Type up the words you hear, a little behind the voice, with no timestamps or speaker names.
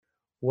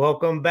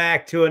Welcome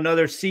back to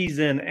another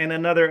season and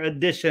another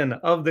edition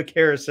of the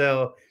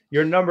Carousel,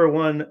 your number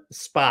one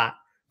spot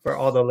for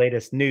all the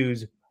latest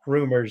news,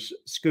 rumors,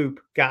 scoop,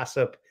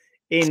 gossip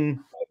in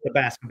the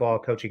basketball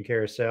coaching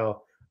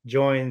carousel.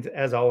 Joined,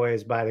 as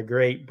always, by the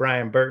great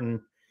Brian Burton.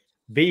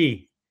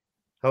 B,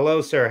 hello,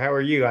 sir. How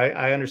are you?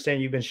 I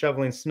understand you've been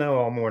shoveling snow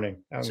all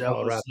morning out in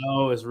Shoveling Colorado.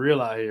 snow is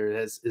real out here.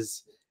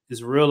 It's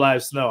real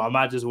life snow. I'm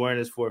not just wearing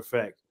this for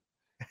effect.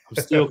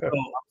 I'm still cold.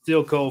 I'm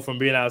still cold from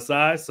being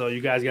outside, so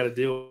you guys got to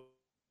deal.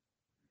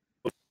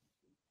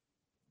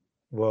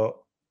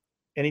 Well,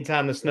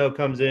 anytime the snow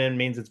comes in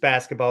means it's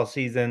basketball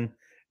season.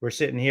 We're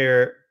sitting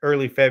here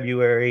early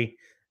February.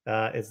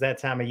 It's that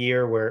time of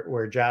year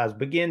where jobs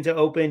begin to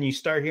open. You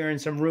start hearing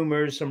some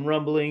rumors, some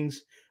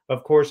rumblings.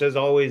 Of course, as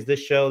always,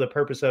 this show, the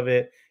purpose of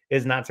it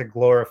is not to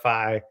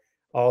glorify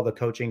all the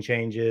coaching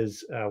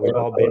changes. We've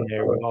all been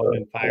there. We've all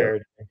been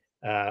fired.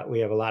 We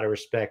have a lot of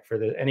respect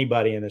for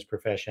anybody in this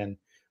profession.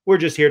 We're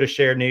just here to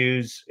share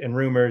news and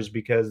rumors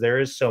because there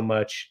is so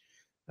much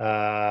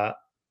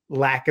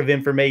lack of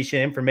information.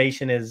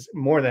 Information is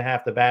more than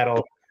half the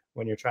battle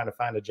when you're trying to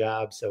find a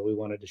job. So we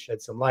wanted to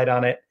shed some light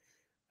on it.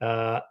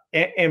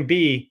 And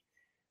B,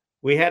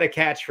 we had a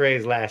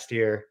catchphrase last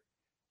year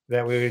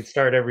that we would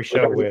start every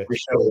show with.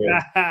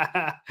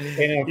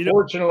 And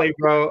unfortunately,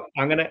 bro,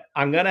 I'm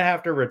gonna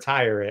have to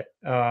retire it.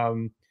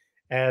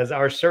 As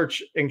our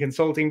search and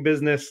consulting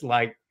business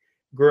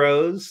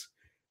grows,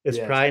 it's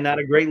probably not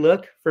a great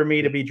look for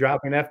me to be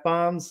dropping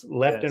F-bombs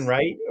left and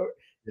right.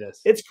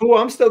 Yes. It's cool.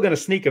 I'm still going to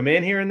sneak them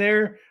in here and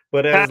there,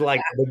 but as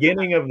the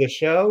beginning of the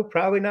show,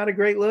 probably not a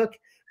great look.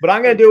 But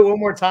I'm going to do it one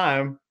more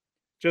time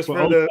just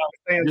for the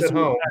fans at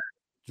home.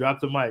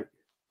 Drop the mic.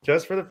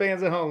 Just for the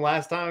fans at home.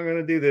 Last time I'm going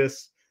to do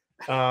this.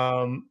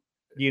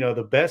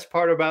 The best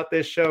part about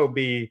this show,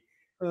 B,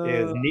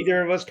 is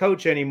neither of us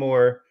coach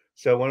anymore.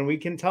 So when we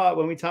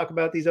talk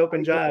about these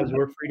open jobs,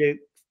 we're free to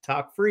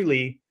talk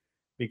freely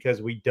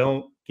because we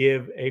don't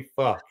give a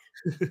fuck.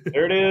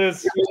 There it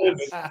is.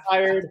 I'm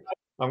tired.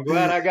 I'm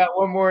glad I got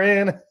one more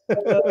in.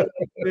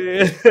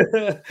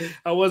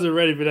 I wasn't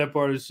ready for that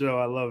part of the show.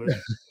 I love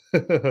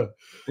it.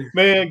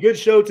 Man, good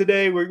show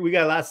today. We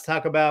got lots to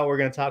talk about. We're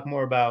going to talk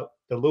more about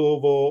the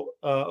Louisville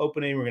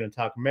opening. We're going to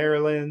talk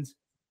Maryland.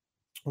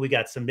 We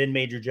got some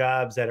mid-major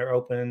jobs that are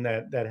open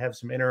that have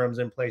some interims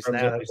in place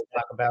now that we'll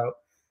talk about.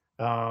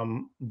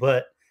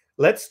 But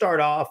let's start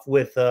off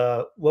with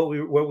what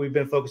we've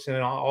been focusing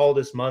on all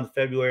this month,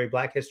 February,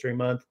 Black History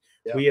Month.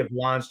 Yep. We have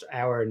launched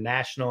our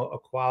National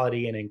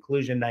Equality and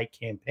Inclusion Night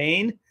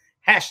campaign,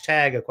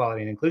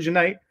 #Equality and Inclusion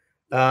Night.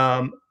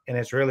 And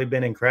it's really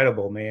been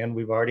incredible, man.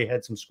 We've already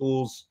had some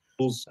schools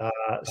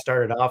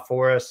started off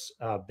for us.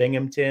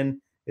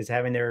 Binghamton is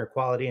having their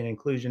Equality and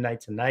Inclusion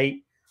Night tonight.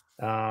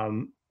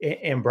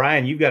 And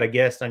Brian, you've got a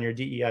guest on your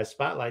DEI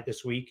Spotlight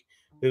this week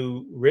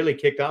who really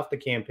kicked off the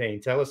campaign.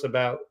 Tell us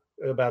about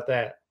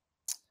that.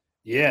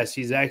 Yeah,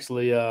 she's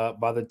actually,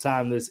 by the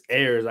time this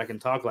airs, I can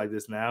talk like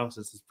this now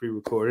since it's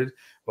pre-recorded,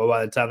 but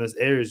by the time this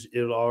airs,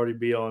 it'll already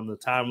be on the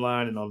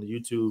timeline and on the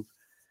YouTube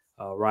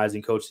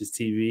Rising Coaches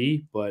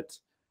TV. But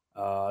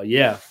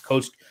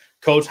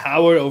Coach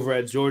Howard over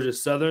at Georgia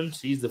Southern,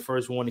 she's the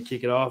first one to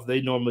kick it off.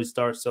 They normally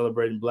start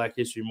celebrating Black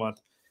History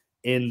Month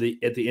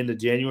at the end of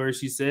January,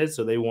 she said,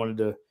 so they wanted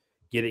to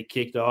get it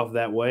kicked off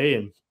that way,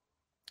 and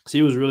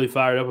she was really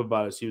fired up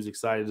about it. She was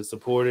excited to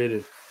support it,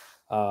 and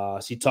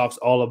she talks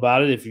all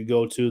about it. If you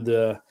go to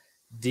the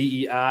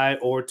DEI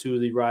or to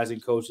the Rising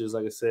Coaches,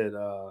 like I said,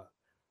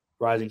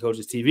 Rising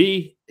Coaches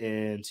TV,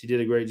 and she did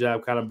a great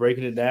job kind of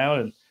breaking it down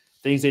and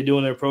things they do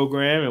in their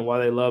program and why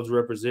they love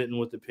representing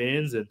with the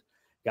pins, and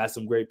got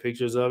some great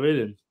pictures of it.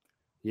 And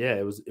yeah,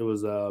 it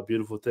was a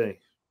beautiful thing.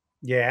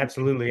 Yeah,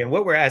 absolutely. And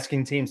what we're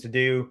asking teams to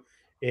do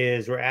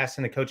is we're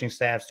asking the coaching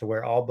staffs to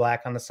wear all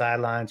black on the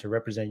sideline to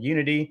represent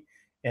unity.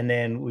 And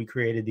then we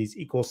created these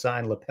equal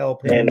sign lapel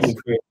pins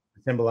to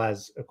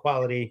symbolize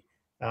equality,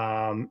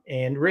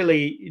 and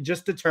really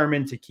just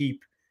determined to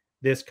keep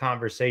this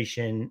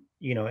conversation,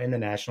 in the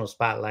national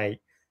spotlight.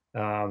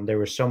 There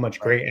was so much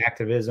great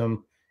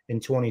activism in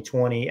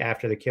 2020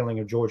 after the killing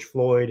of George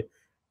Floyd.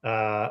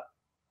 All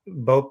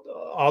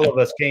of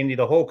us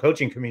the whole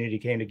coaching community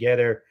came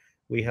together.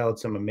 We held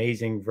some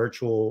amazing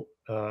virtual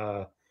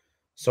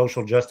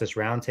social justice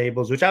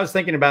roundtables, which I was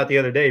thinking about the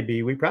other day,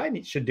 B. We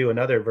probably should do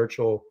another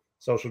virtual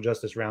social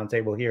justice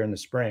roundtable here in the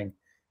spring.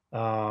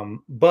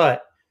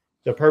 But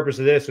the purpose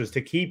of this was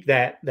to keep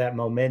that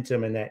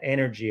momentum and that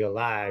energy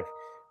alive.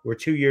 We're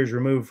 2 years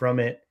removed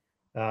from it.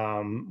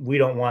 We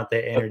don't want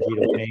that energy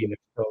to wane. There's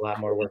still a lot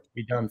more work to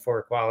be done for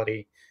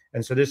equality.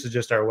 And so this is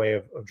just our way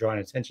of drawing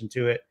attention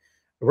to it.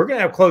 We're going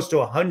to have close to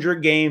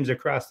 100 games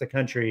across the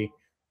country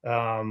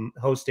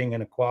hosting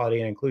an Equality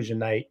and Inclusion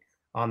Night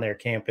on their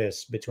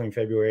campus between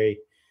February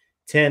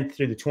 10th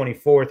through the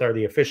 24th are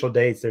the official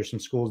dates. There's some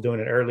schools doing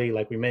it early,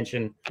 like we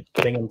mentioned.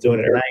 Binghamton doing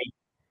it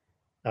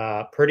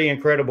tonight. Pretty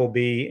incredible,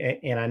 B.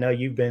 And I know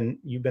you've been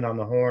on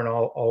the horn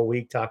all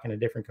week talking to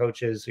different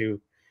coaches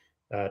who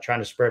trying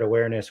to spread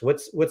awareness.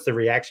 What's the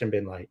reaction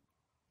been like?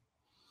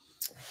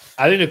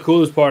 I think the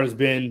coolest part has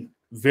been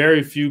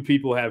very few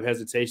people have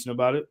hesitation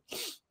about it.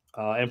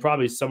 And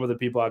probably some of the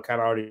people I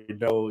kind of already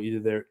know, either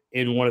they're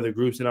in one of the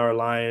groups in our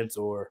alliance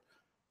or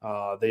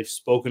they've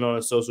spoken on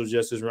a social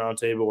justice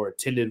roundtable or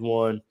attended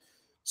one.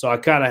 So I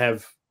kind of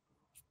have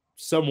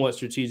somewhat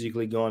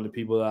strategically gone to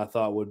people that I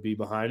thought would be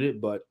behind it,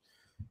 but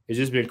it's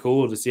just been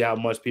cool to see how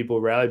much people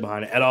rally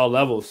behind it at all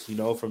levels,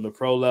 from the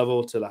pro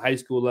level to the high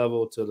school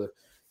level to the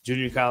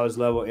junior college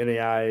level,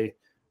 NAIA.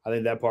 I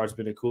think that part's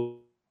been the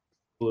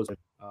coolest.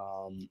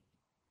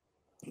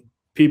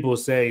 People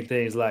saying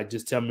things like,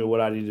 just tell me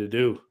what I need to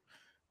do,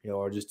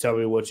 or just tell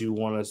me what you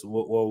want us,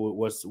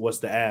 what's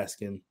the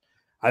ask. And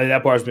I think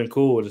that part's been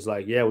cool. It's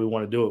like, yeah, we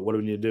want to do it. What do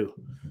we need to do?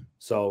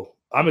 So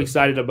I'm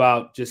excited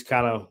about just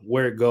kind of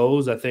where it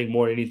goes. I think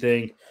more than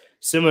anything,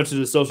 similar to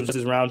the social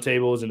justice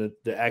roundtables and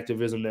the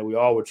activism that we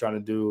all were trying to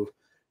do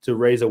to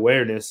raise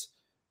awareness,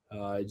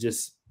 it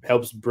just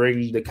helps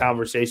bring the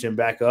conversation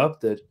back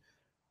up that,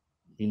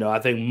 I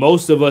think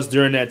most of us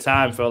during that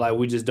time felt like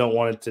we just don't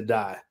want it to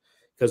die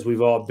because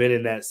we've all been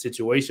in that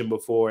situation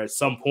before at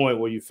some point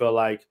where you felt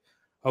like,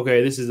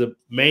 okay, this is a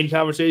main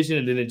conversation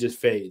and then it just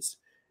fades.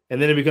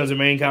 And then it becomes a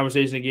main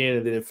conversation again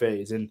and then it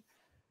fades. And,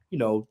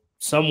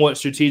 somewhat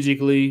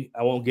strategically,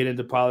 I won't get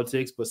into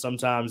politics, but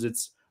sometimes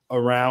it's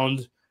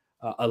around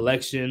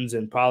elections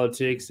and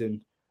politics.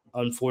 And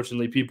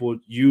unfortunately, people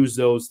use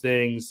those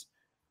things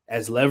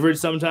as leverage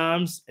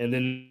sometimes. And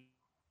then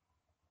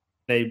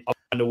they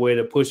find a way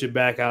to push it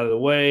back out of the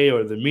way,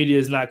 or the media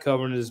is not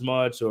covering it as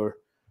much. Or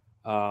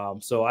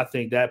so I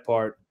think that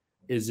part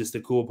is just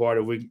the cool part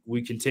of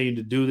we continue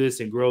to do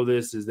this and grow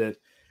this, is that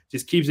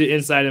just keeps it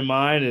inside in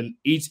mind. And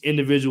each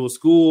individual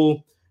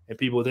school and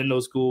people within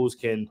those schools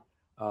can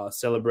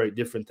celebrate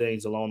different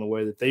things along the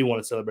way that they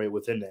want to celebrate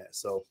within that.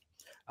 So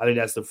I think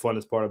that's the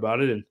funnest part about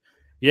it. And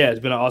yeah, it's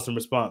been an awesome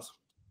response.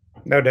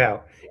 No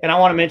doubt. And I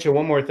want to mention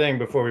one more thing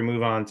before we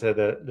move on to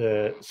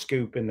the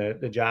scoop and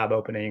the job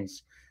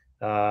openings,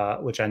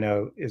 which I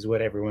know is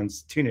what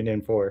everyone's tuning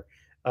in for.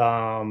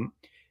 Want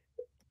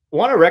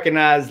to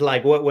recognize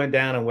like what went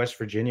down in West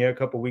Virginia a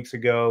couple weeks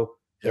ago.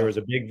 There was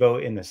a big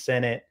vote in the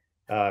Senate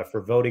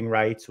for voting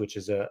rights, which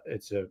is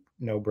it's a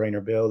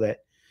no-brainer bill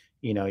that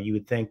you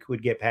would think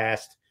would get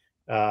passed.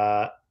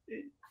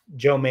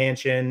 Joe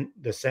Manchin,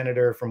 the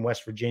senator from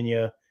West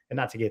Virginia, and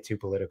not to get too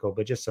political,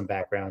 but just some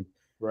background,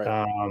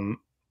 right.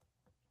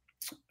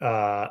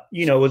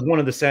 Was one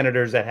of the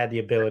senators that had the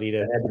ability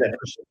to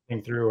push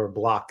something through or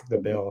block the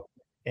bill.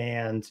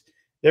 And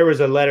there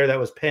was a letter that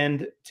was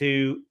penned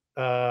to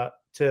Joe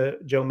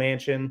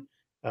Manchin,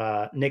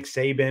 Nick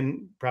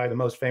Saban, probably the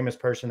most famous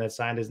person that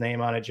signed his name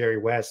on it, Jerry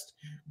West,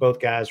 both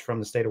guys from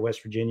the state of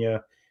West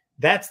Virginia.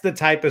 That's the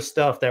type of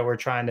stuff that we're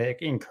trying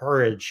to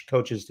encourage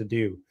coaches to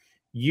do.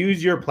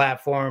 Use your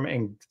platform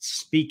and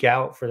speak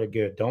out for the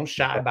good. Don't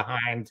shy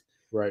behind,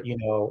 right.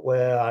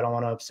 Well, I don't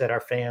want to upset our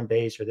fan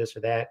base or this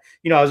or that.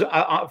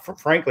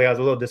 Frankly, I was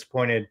a little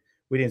disappointed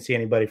we didn't see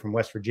anybody from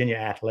West Virginia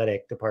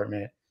athletic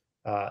department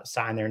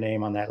sign their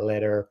name on that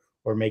letter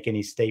or make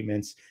any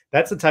statements.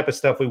 That's the type of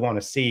stuff we want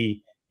to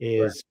see,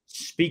 is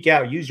speak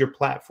out, use your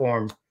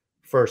platform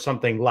for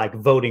something like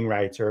voting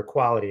rights or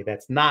equality.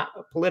 That's not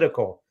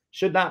political.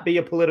 Should not be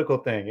a political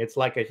thing. It's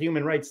like a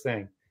human rights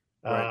thing.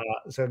 Right.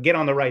 So get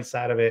on the right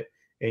side of it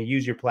and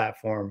use your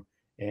platform.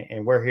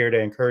 And we're here to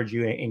encourage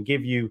you and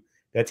give you,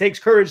 that takes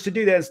courage to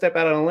do that and step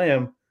out on a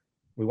limb.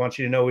 We want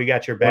you to know we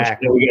got your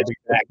back. We got your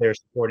back there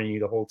supporting you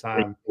the whole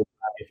time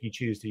if you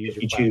choose to use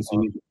your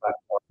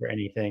platform for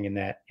anything in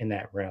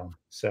that realm.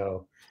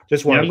 So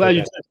just want I'm glad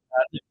you said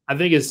that. I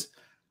think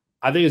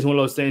it's one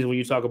of those things when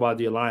you talk about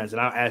the alliance,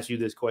 and I'll ask you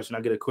this question.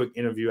 I'll get a quick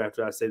interview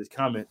after I say this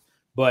comment,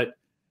 but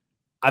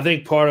I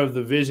think part of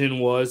the vision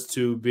was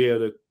to be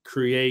able to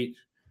create,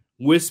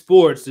 with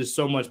sports, there's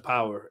so much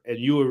power. And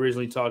you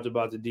originally talked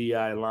about the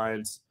DEI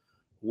Alliance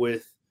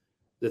with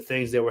the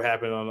things that were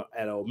happening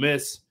at Ole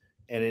Miss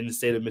and in the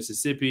state of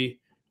Mississippi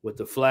with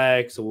the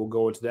flag. So we'll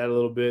go into that a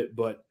little bit.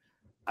 But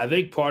I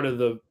think part of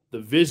the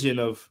vision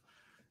of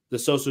the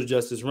social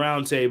justice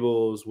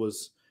roundtables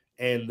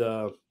and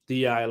the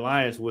DEI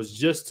Alliance was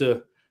just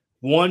to,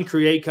 one,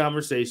 create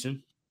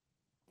conversation,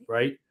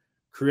 right?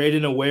 Create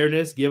an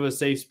awareness, give a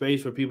safe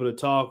space for people to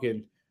talk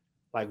and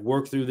like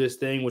work through this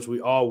thing, which we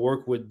all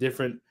work with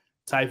different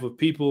type of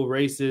people,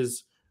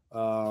 races,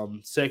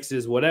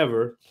 sexes,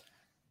 whatever.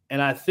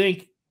 And I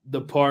think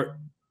the part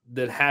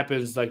that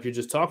happens, like you're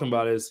just talking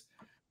about, is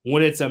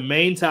when it's a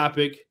main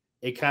topic,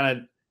 it kind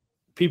of,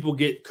 people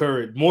get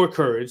more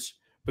courage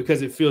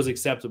because it feels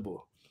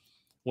acceptable.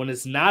 When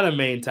it's not a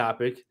main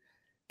topic,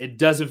 it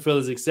doesn't feel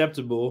as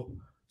acceptable.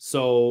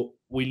 So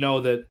we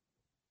know that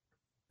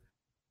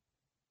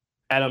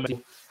Adam,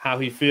 how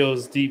he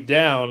feels deep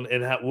down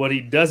and what he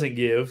doesn't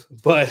give.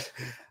 But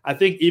I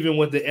think even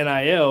with the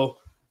NIL,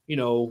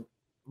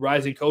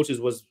 Rising Coaches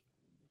was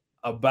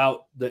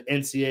about the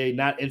NCAA,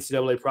 not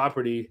NCAA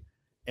property,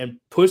 and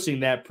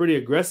pushing that pretty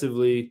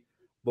aggressively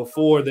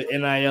before the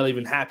NIL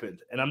even happened.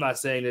 And I'm not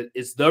saying that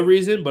it's the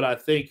reason, but I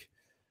think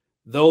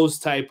those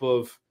type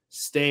of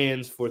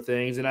stands for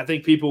things. And I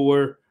think people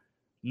were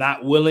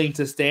not willing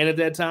to stand at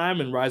that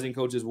time, and Rising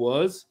Coaches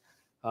was.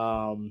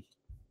 And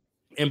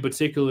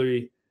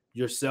particularly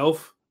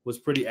yourself was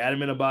pretty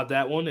adamant about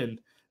that one, and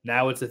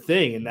now it's a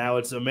thing, and now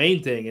it's a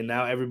main thing, and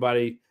now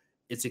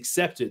it's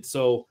accepted.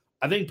 So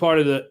I think part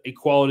of the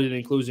equality and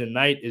inclusion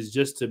night is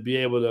just to be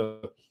able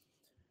to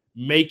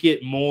make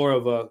it more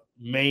of a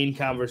main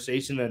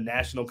conversation, a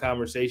national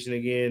conversation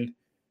again,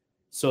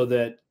 so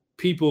that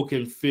people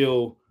can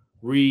feel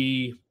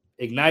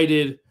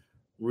reignited,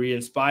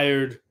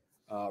 re-inspired,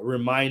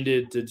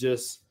 reminded to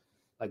just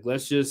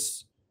let's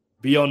just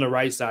be on the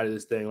right side of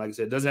this thing. Like I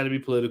said, it doesn't have to be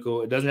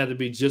political. It doesn't have to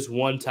be just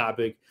one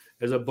topic.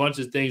 There's a bunch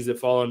of things that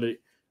fall under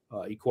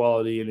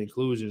equality and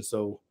inclusion.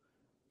 So,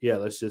 yeah,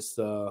 let's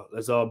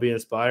all be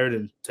inspired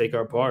and take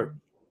our part.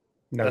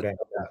 No doubt.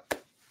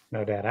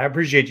 No doubt. I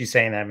appreciate you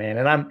saying that, man.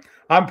 And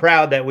I'm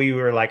proud that we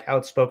were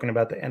outspoken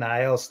about the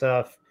NIL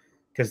stuff,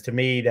 because to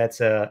me that's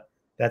an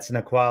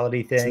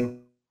equality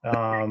thing.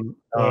 And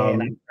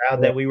I'm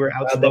proud that we were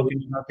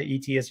outspoken about the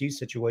ETSU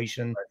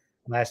situation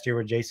last year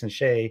with Jason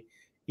Shea,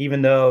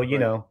 even though,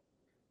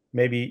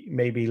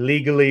 maybe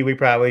legally we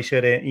probably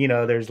shouldn't,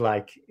 there's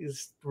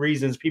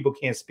reasons people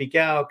can't speak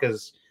out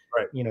because,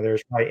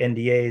 there's probably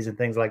NDAs and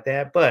things like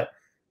that. But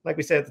like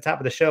we said at the top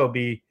of the show,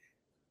 we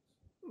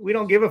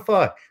don't give a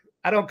fuck.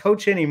 I don't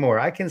coach anymore.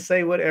 I can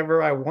say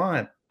whatever I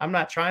want. I'm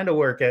not trying to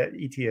work at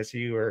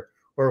ETSU or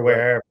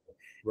wherever.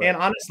 Right. And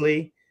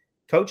honestly,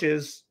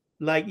 coaches,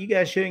 you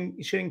guys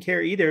shouldn't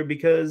care either,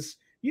 because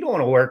you don't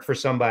want to work for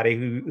somebody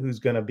who's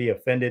going to be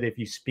offended if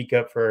you speak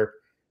up for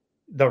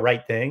the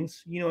right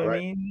things. You know what I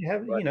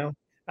mean?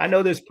 I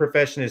know this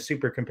profession is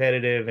super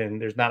competitive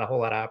and there's not a whole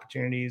lot of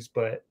opportunities,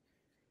 but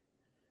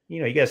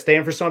you got to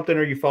stand for something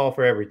or you fall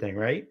for everything,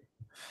 right?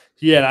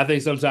 Yeah, and I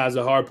think sometimes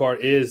the hard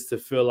part is to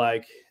feel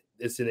like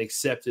it's an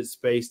accepted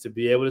space to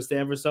be able to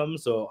stand for something.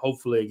 So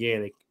hopefully,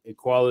 again,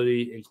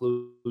 equality,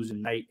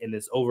 inclusion night, and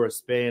it's over a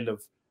span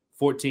of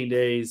 14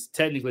 days.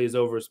 Technically, it's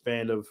over a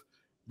span of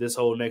this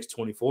whole next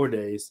 24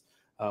 days,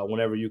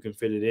 whenever you can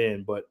fit it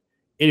in. But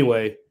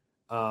anyway,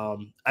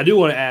 I do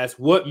want to ask,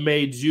 what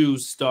made you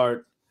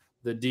start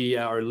the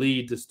DI or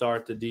lead to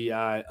start the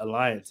DI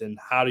Alliance, and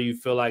how do you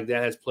feel like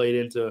that has played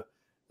into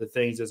the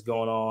things that's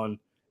going on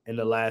in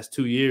the last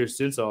 2 years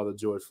since all the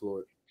George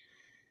Floyd?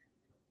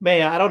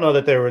 Man, I don't know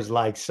that there was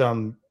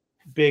some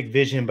big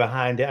vision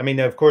behind it. I mean,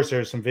 of course,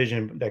 there's some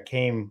vision that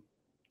came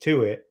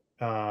to it,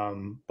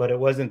 but it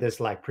wasn't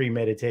this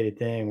premeditated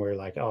thing where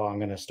oh, I'm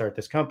going to start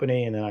this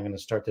company and then I'm going to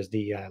start this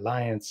DEI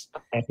Alliance.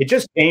 It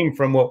just came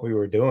from what we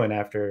were doing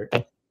after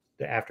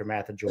the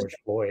aftermath of George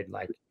Floyd.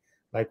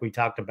 Like we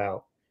talked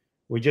about,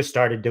 we just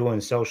started doing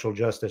social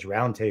justice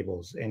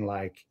roundtables, and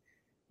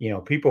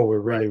people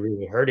were really,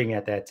 really hurting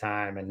at that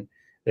time, and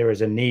there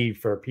was a need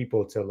for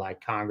people to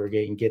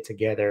congregate and get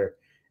together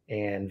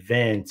and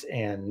vent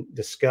and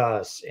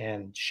discuss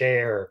and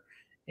share.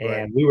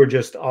 And we were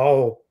just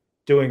all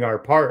doing our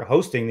part,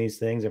 hosting these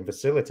things and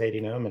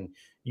facilitating them. And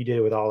you did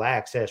it with All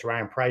Access.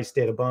 Ryan Price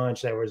did a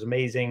bunch that was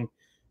amazing.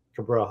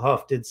 Cabral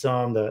Huff did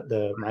some.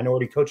 The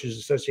Minority Coaches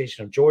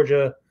Association of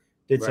Georgia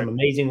did some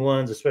amazing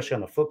ones, especially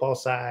on the football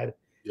side.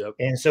 Yep.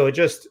 And so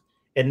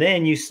and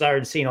then you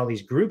started seeing all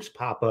these groups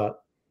pop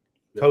up.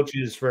 Yep.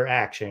 Coaches for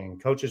Action,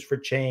 Coaches for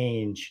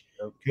Change,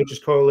 Coaches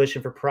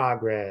Coalition for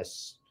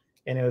Progress.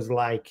 And it was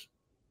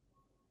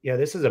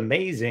this is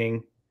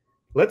amazing.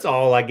 Let's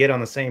all get on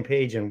the same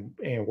page and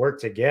work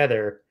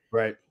together.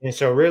 Right. And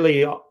so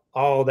really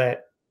all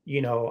that,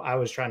 I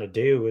was trying to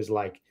do is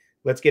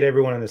let's get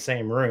everyone in the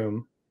same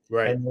room.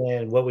 Right. And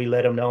then what we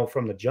let them know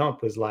from the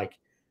jump was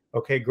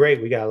okay,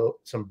 great. We got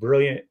some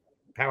brilliant,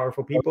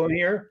 powerful people in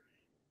here.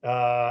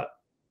 The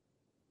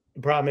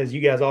problem is you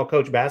guys all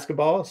coach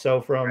basketball.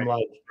 So from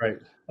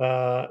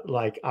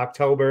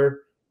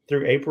October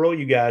through April,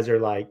 you guys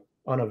are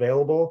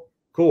unavailable.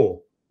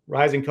 Cool.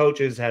 Rising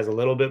Coaches has a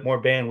little bit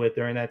more bandwidth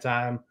during that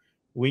time.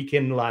 We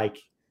can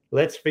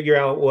let's figure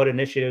out what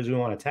initiatives we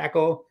want to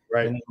tackle.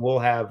 Right. And we'll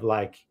have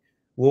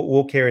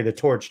we'll carry the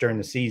torch during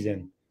the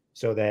season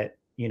so that,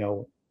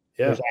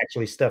 there's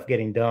actually stuff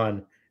getting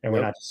done and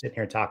we're not just sitting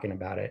here talking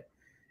about it.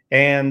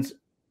 And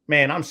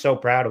man, I'm so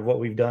proud of what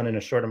we've done in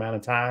a short amount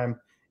of time.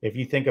 If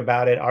you think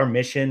about it, our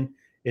mission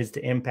is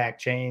to impact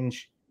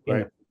change in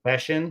the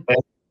profession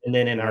and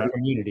then in our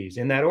communities,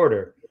 in that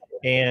order.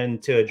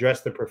 And to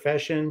address the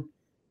profession,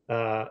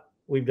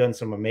 we've done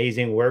some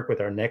amazing work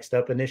with our Next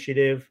Up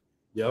initiative.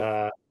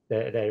 That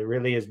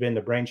really has been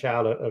the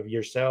brainchild of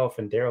yourself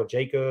and Daryl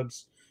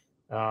Jacobs.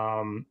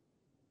 And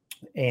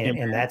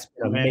that's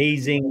been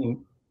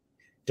amazing.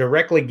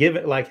 Directly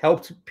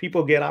helped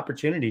people get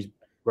opportunities.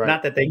 Right.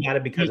 Not that they got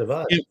it because of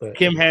us. But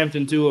Kim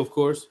Hampton too, of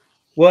course.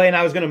 Well, and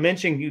I was going to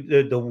mention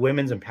the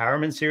Women's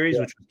Empowerment Series,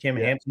 which was Kim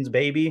Hampton's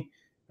baby,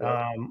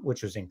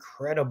 which was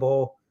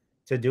incredible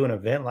to do an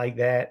event like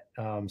that,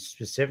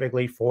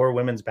 specifically for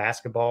women's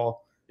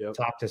basketball.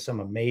 Talk to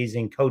some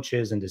amazing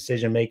coaches and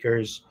decision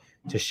makers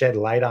to shed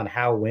light on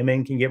how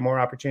women can get more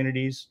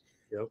opportunities.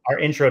 Our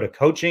intro to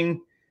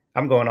coaching,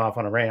 I'm going off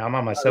on a rant. I'm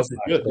on my soapbox.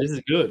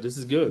 This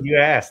is good. You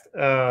asked.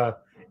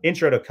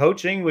 intro to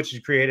coaching, which has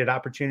created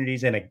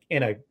opportunities in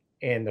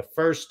the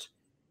first,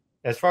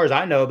 as far as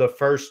I know, the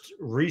first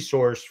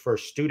resource for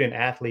student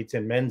athletes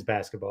in men's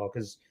basketball,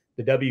 because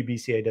the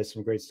WBCA does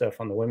some great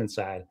stuff on the women's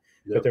side,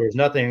 but there was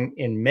nothing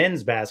in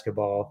men's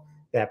basketball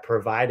that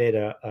provided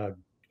a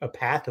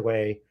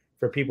pathway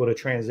for people to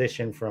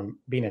transition from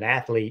being an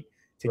athlete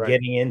to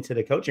getting into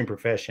the coaching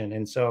profession.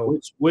 And so,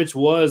 which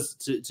was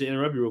to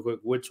interrupt you real quick,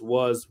 which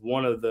was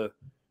one of the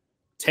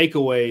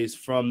takeaways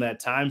from that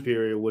time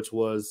period, which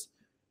was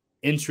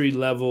entry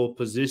level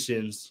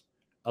positions.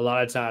 A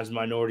lot of times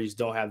minorities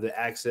don't have the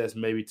access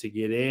maybe to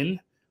get in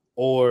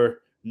or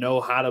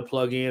know how to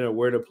plug in or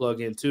where to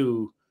plug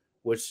into,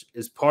 which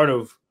is part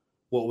of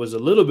what was a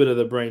little bit of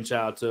the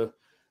brainchild to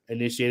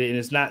initiate it. And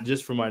it's not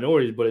just for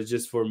minorities, but it's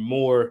just for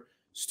more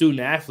student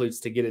athletes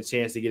to get a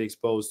chance to get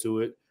exposed to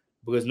it.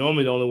 Because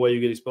normally the only way you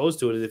get exposed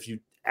to it is if you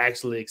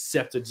actually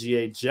accept a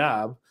GA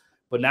job,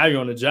 but now you're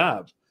on the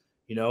job,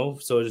 you know?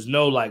 So there's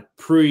no like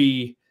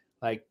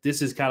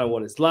this is kind of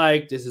what it's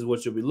like. This is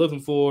what you'll be looking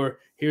for.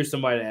 Here's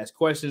somebody to ask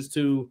questions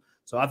to.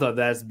 So I thought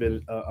that's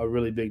been a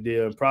really big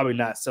deal and probably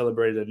not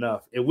celebrated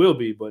enough. It will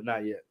be, but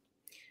not yet.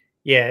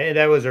 Yeah,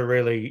 that was a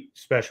really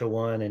special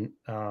one.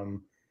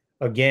 And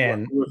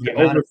again,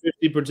 over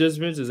 50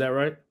 participants, is that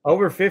right?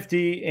 Over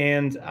 50,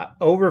 and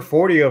over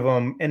 40 of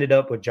them ended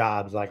up with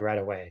jobs like right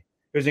away.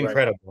 It was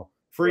incredible.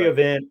 Free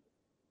event.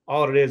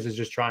 All it is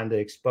just trying to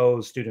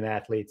expose student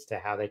athletes to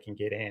how they can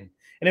get in.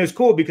 And it was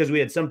cool because we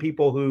had some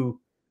people who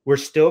were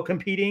still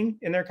competing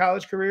in their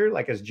college career,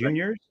 like as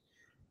juniors,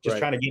 just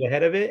trying to get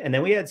ahead of it. And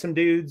then we had some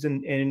dudes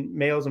and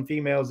males and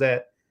females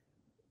that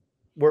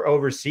were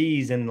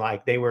overseas, and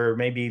like they were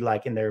maybe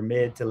like in their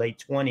mid to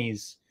late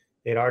 20s.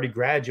 They'd already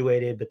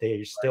graduated, but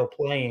they're still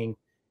playing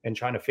and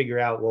trying to figure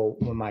out, well,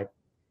 when my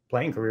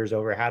playing career is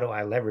over, how do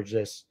I leverage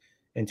this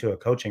into a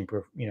coaching,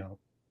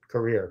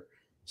 career?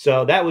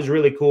 So that was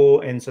really cool.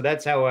 And so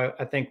that's how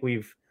I think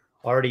we've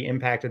already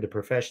impacted the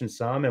profession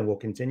some, and will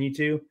continue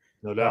to.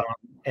 No doubt.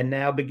 And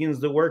now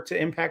begins the work to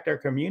impact our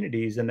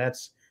communities. And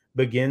that's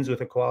begins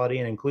with Equality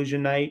and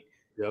Inclusion Night.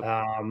 Yep.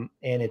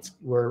 And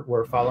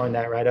we're following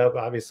that right up.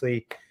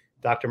 Obviously,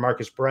 Dr.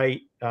 Marcus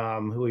Bright,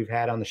 who we've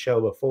had on the show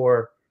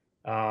before,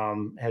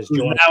 has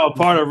joined. Now a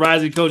part of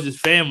Rising Coaches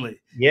family.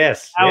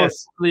 Yes.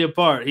 A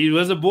part. He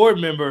was a board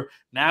member.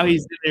 Now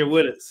he's in there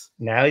with us.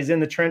 Now he's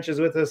in the trenches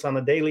with us on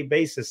a daily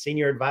basis,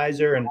 senior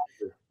advisor, and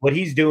what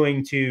he's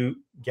doing to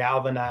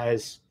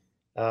galvanize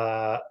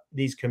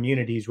these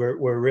communities.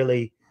 We're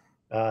really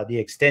the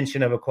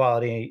extension of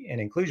Equality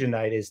and Inclusion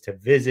Night is to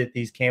visit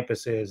these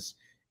campuses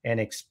and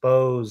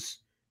expose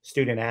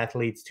student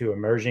athletes to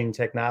emerging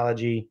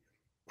technology,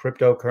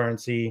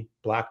 cryptocurrency,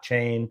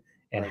 blockchain,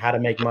 and how to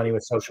make money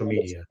with social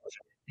media,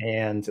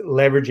 and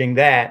leveraging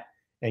that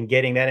and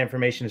getting that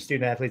information to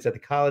student athletes at the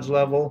college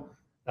level,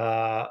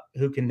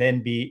 who can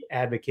then be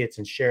advocates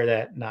and share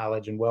that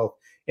knowledge and wealth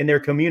in their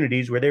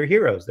communities where they're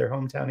heroes, their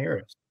hometown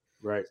heroes.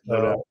 Right.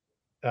 So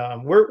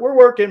we're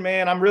working,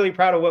 man. I'm really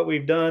proud of what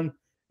we've done.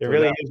 It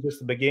really is just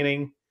the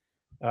beginning.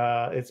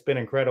 It's been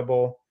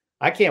incredible.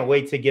 I can't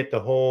wait to get the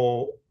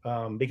whole,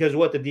 because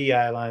what the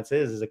DEI Alliance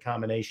is a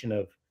combination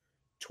of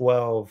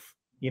 12,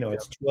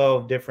 it's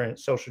 12 different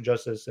social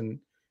justice and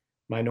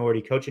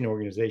minority coaching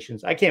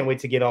organizations. I can't wait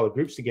to get all the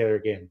groups together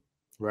again.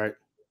 Right.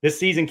 This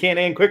season can't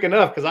end quick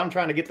enough because I'm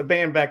trying to get the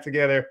band back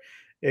together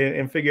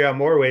and figure out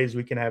more ways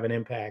we can have an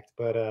impact.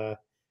 But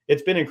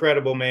it's been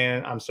incredible,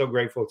 man. I'm so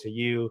grateful to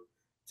you,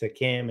 to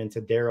Kim, and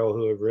to Daryl,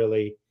 who have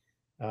really,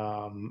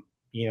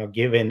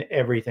 given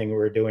everything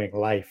we're doing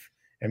life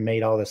and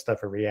made all this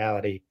stuff a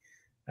reality.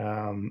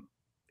 And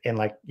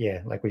like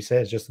we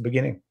said, it's just the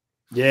beginning.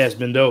 Yeah, it's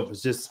been dope.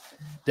 It's just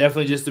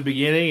definitely just the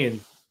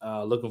beginning,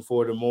 and looking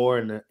forward to more.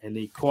 And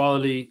the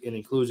Equality and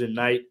Inclusion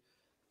Night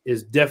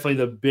is definitely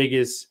the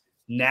biggest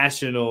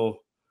national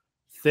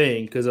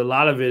thing, because a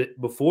lot of it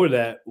before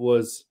that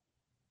was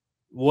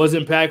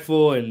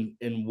impactful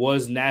and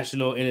was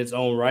national in its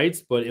own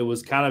rights, but it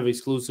was kind of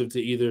exclusive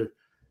to either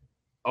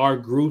our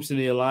groups in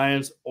the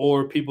Alliance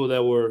or people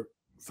that were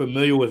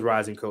familiar with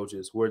Rising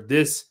Coaches, where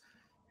this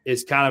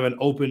is kind of an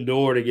open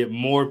door to get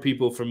more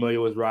people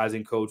familiar with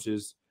Rising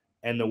Coaches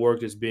and the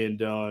work that's being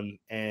done,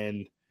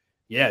 and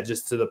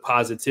just to the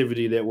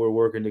positivity that we're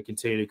working to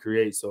continue to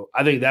create. So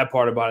I think that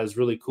part about it is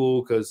really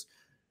cool, because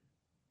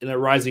the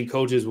Rising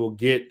Coaches will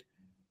get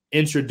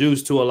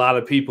introduced to a lot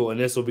of people, and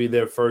this will be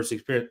their first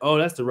experience. Oh,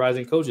 that's the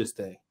Rising Coaches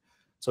thing.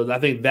 So I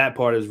think that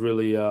part is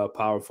really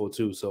powerful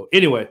too. So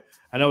anyway,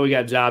 I know we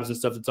got jobs and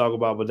stuff to talk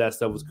about, but that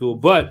stuff was cool.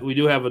 But we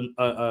do have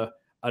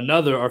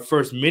our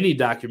first mini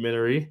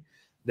documentary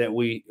that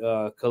we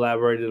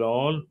collaborated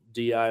on,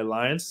 DI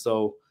Alliance.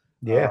 So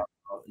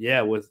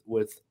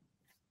with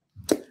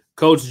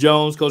Coach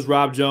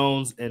Rob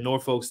Jones, and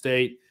Norfolk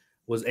State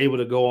was able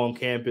to go on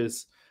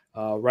campus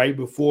right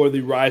before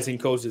the Rising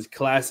Coaches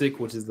Classic,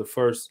 which is the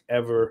first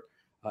ever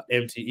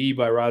MTE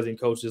by Rising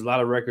Coaches. A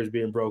lot of records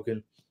being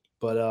broken.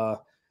 But,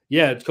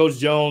 Coach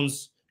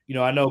Jones,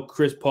 I know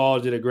Chris Paul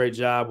did a great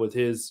job with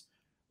his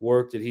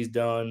work that he's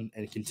done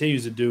and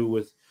continues to do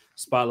with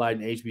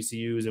spotlighting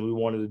HBCUs, and we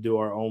wanted to do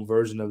our own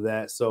version of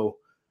that. So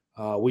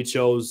we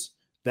chose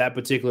that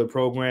particular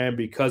program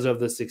because of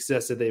the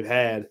success that they've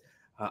had.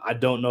 I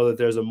don't know that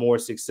there's a more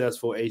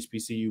successful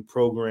HBCU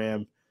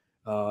program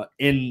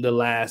in the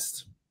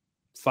last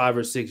 5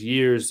 or 6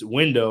 years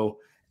window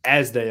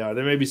as they are.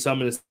 There may be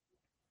some of the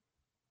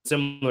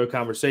similar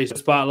conversation.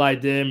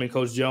 Spotlight them and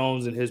Coach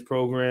Jones and his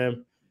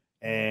program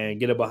and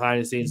get a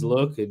behind-the-scenes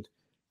look and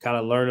kind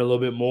of learn a little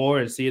bit more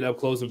and see it up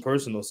close and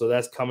personal. So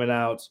that's coming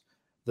out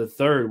the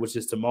 3rd, which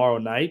is tomorrow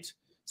night.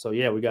 So,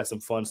 yeah, we got some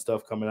fun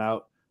stuff coming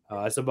out.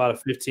 It's about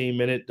a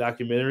 15-minute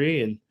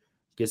documentary and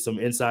get some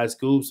inside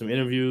scoops, some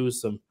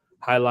interviews, some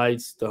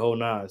highlights, the whole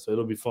nine. So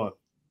it'll be fun.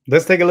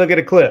 Let's take a look at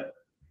a clip.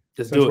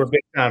 Since we're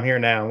big time here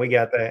now, we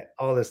got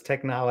all this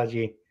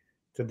technology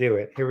to do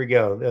it. Here we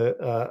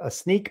go. A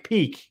sneak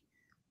peek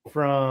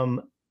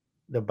from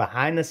the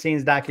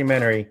behind-the-scenes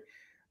documentary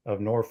of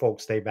Norfolk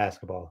State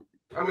basketball.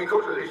 I mean,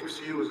 coaching at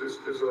HBCU is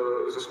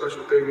a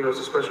special thing. You know, it's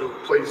a special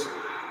place.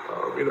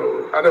 You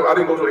know, I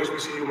didn't go to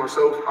HBCU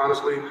myself,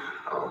 honestly,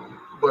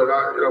 but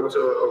I went to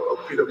a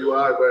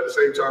PWI. But at the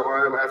same time,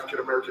 I am an African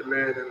American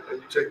man, and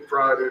you take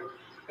pride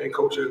in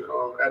coaching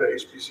at a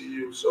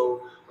HBCU.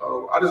 So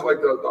I just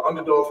like the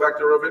underdog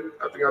factor of it.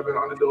 I think I've been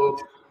an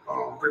underdog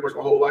pretty much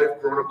my whole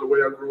life, growing up the way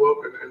I grew up,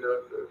 and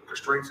the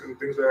constraints and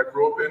things that I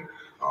grew up in.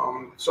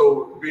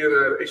 So being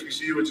at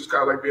HBCU, it's just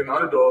kind of like being an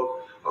underdog,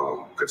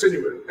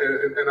 continuing.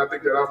 And I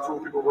think that I've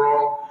proved people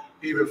wrong,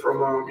 even from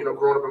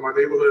growing up in my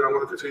neighborhood. I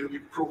want to continue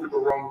to prove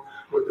people wrong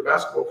with the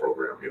basketball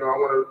program. You know, I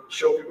want to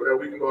show people that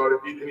we can go out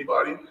and beat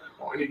anybody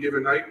on any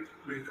given night.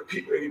 We can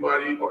compete with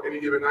anybody on any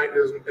given night.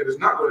 And it's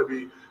not going to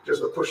be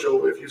just a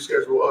pushover if you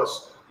schedule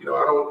us. You know,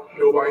 I don't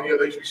know about any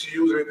other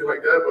HBCUs or anything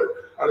like that, but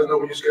I just know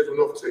when you schedule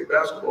Norfolk State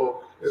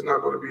basketball, it's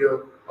not going to be a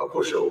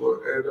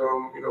pushover. And,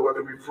 I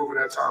think we've proven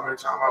that time in and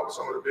time out with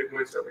some of the big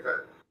wins that we've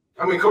had.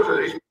 I mean, Coach at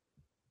HBCU.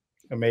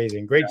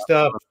 Amazing. Great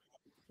stuff.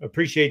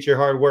 Appreciate your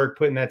hard work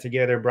putting that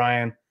together,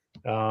 Brian.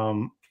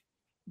 You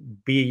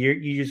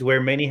just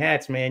wear many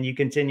hats, man. You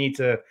continue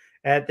to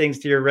add things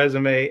to your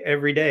resume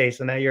every day.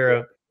 So now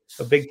you're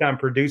a big time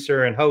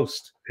producer and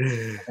host.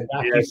 Yeah,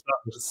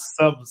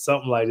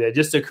 something like that.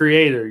 Just a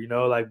creator,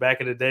 like back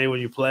in the day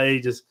when you play,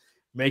 just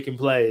making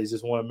plays,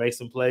 just want to make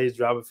some plays,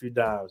 drop a few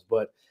dimes.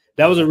 But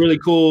that was a really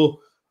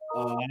cool.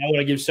 I want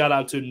to give shout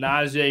out to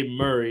Najee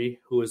Murray,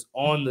 who is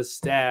on the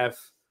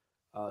staff,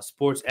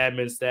 sports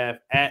admin staff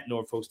at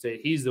Norfolk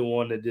State. He's the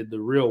one that did the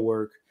real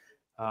work.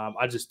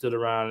 I just stood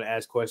around and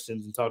asked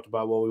questions and talked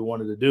about what we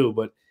wanted to do,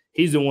 but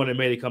he's the one that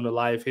made it come to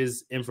life.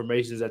 His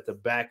information is at the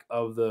back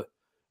of the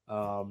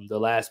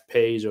last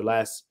page or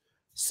last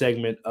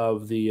segment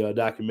of the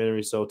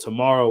documentary. So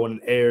tomorrow when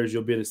it airs,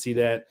 you'll be able to see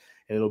that,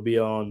 and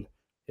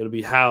it'll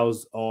be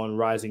housed on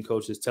Rising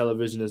Coaches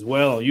Television as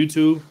well on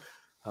YouTube.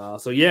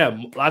 So yeah,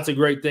 lots of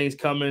great things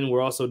coming.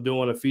 We're also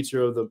doing a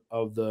feature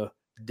of the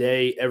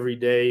day every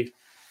day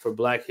for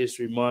Black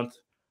History Month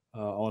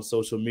on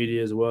social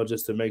media as well,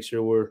 just to make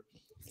sure we're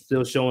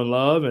still showing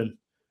love. And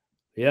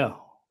yeah,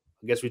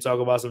 I guess we talk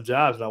about some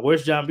jobs now.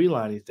 Where's John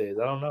Beeline these days?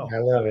 I don't know. I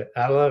love it.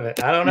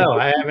 I don't know.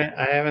 I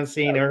haven't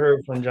seen or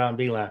heard from John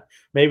Beeline.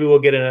 Maybe we'll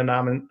get an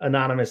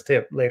anonymous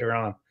tip later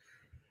on.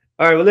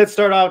 All right, well, let's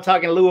start off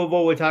talking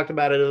Louisville. We talked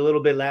about it a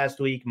little bit last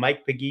week.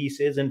 Mike Pegues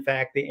is, in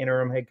fact, the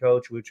interim head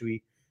coach, which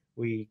we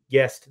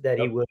guessed that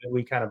he would.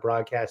 We kind of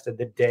broadcasted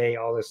the day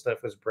all this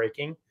stuff was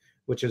breaking,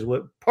 which is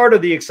what part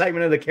of the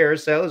excitement of the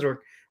carousel is. We're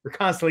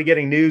constantly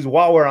getting news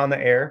while we're on the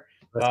air.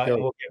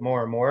 And we'll get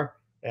more and more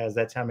as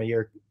that time of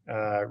year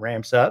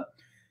ramps up.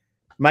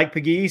 Mike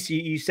Pegues,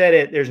 you said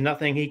it. There's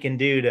nothing he can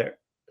do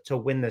to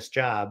win this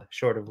job,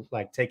 short of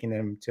like taking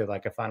them to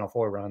like a Final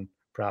Four run,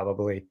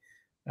 probably.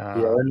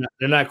 Yeah,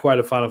 they're not quite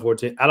a Final Four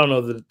team. I don't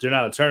know that they're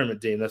not a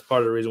tournament team. That's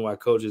part of the reason why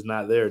Coach is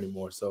not there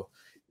anymore. So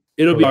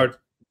it'll be hard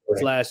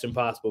 /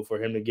 impossible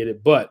for him to get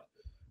it. But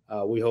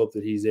we hope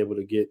that he's able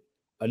to get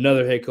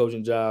another head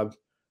coaching job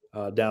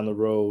down the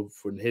road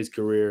for his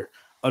career.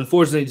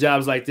 Unfortunately,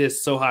 jobs like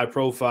this, so high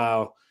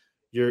profile,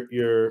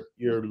 you're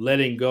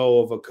letting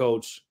go of a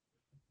coach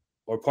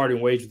or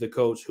parting ways with a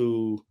coach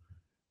who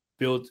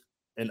built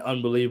an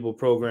unbelievable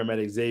program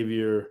at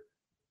Xavier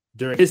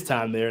during his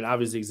time there. And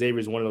obviously Xavier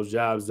is one of those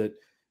jobs that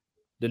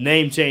the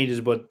name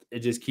changes, but it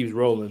just keeps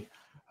rolling.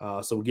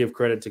 So we give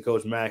credit to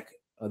Coach Mack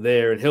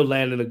there, and he'll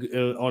land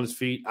on his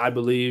feet, I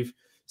believe,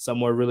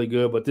 somewhere really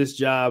good. But this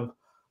job,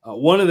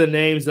 one of the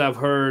names that I've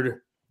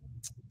heard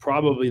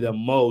probably the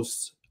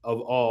most of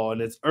all,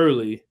 and it's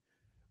early,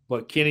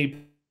 but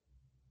Kenny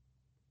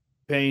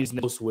Payne's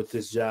most with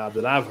this job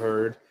that I've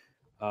heard.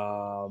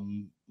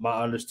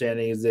 My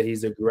understanding is that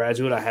he's a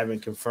graduate. I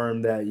haven't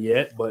confirmed that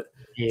yet, but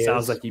it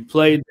sounds like he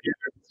played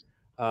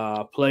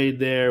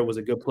there, was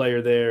a good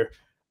player there,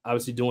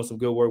 obviously doing some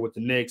good work with the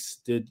Knicks,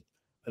 did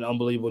an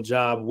unbelievable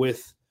job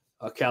with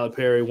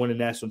Calipari, winning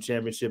national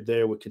championship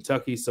there with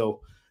Kentucky. So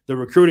the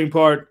recruiting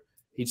part,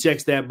 he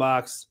checks that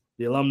box.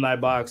 The alumni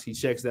box, he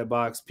checks that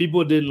box.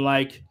 People didn't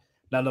like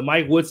 – now the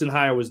Mike Woodson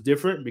hire was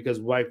different because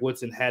Mike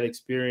Woodson had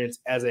experience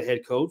as a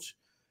head coach,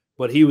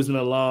 but he was an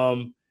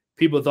alum.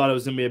 people thought it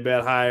was going to be a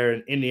bad hire,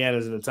 and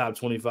Indiana's in the top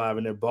 25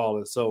 and they're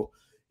balling. So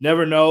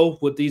never know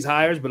with these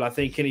hires, but I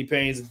think Kenny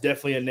Payne's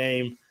definitely a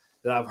name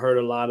that I've heard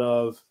a lot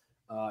of.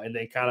 And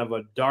then kind of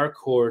a dark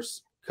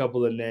horse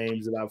couple of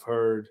names that I've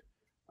heard.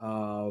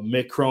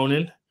 Mick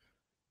Cronin.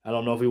 I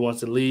don't know if he wants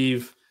to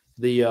leave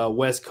the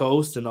West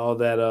Coast and all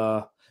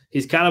that.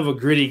 He's kind of a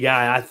gritty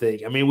guy, I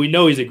think. I mean, we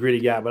know he's a gritty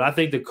guy, but I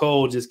think the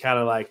cold just kind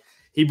of like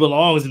he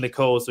belongs in the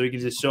cold, so he can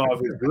just show off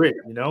his grit,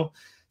 you know?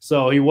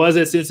 So he was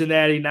at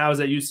Cincinnati, now he's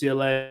at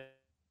UCLA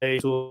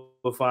to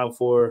a Final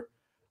Four.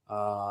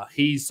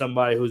 He's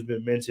somebody who's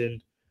been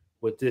mentioned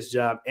with this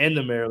job and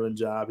the Maryland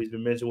job. He's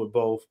been mentioned with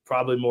both,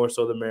 probably more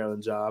so the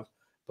Maryland job,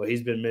 but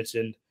he's been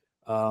mentioned.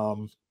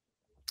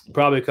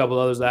 Probably a couple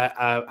others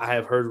I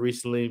have heard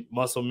recently.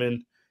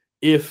 Musselman,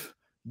 if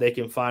they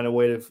can find a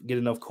way to get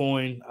enough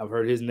coin, I've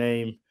heard his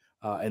name.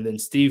 And then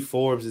Steve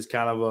Forbes is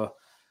kind of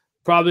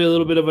probably a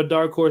little bit of a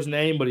dark horse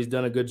name, but he's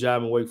done a good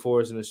job in Wake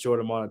Forest in a short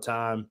amount of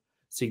time.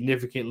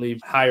 Significantly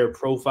higher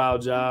profile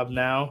job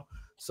now.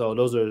 So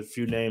those are a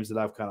few names that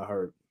I've kind of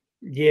heard.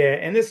 Yeah,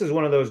 and this is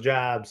one of those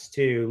jobs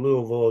too.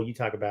 Louisville, you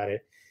talk about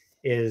it,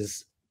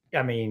 is,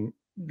 I mean,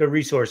 the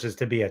resources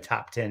to be a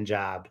top 10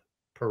 job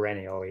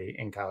perennially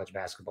in college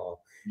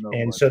basketball.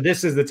 So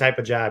this is the type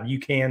of job you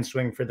can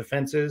swing for the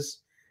fences,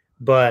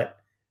 but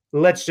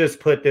let's just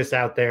put this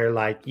out there,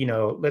 like, you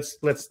know,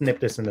 let's nip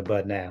this in the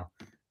bud now.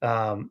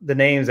 The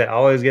names that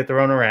always get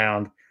thrown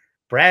around,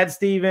 Brad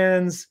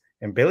Stevens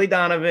and Billy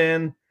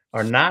Donovan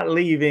are not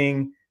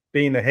leaving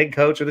being the head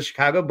coach of the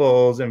Chicago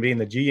Bulls and being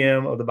the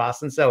GM of the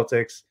Boston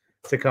Celtics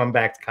to come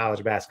back to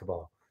college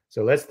basketball.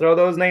 So let's throw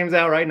those names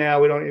out right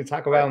now. We don't need to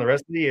talk about them the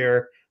rest of the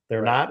year.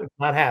 They're not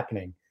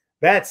happening.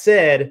 That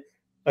said,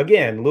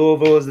 again,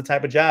 Louisville is the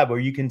type of job where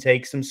you can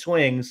take some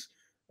swings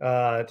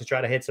to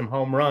try to hit some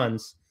home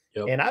runs.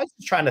 Yep. And I was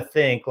just trying to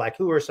think, like,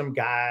 who are some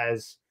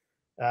guys,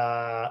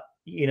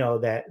 you know,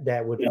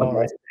 that would fall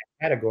into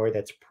that category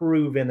that's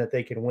proven that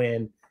they can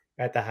win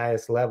at the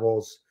highest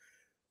levels.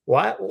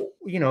 Why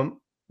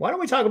don't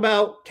we talk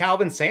about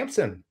Calvin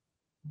Sampson?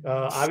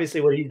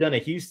 Obviously, what he's done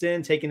at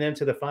Houston, taking them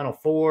to the Final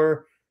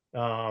Four,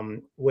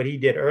 what he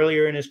did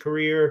earlier in his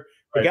career.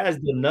 The guy's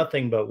done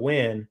nothing but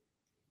win.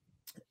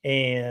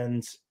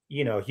 And,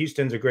 you know,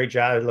 Houston's a great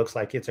job. It looks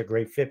like it's a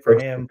great fit for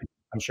him.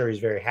 I'm sure he's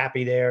very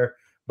happy there.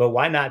 But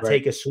why not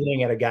take a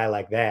swing at a guy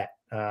like that?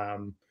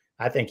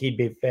 I think he'd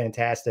be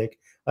fantastic.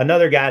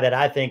 Another guy that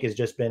I think has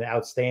just been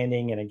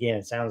outstanding, and again,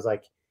 it sounds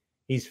like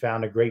he's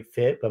found a great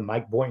fit, but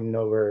Mike Boynton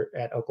over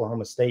at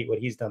Oklahoma State, what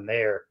he's done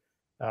there,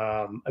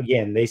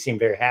 again, they seem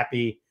very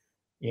happy.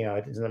 You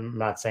know, I'm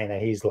not saying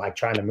that he's like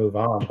trying to move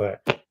on,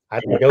 but I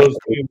think those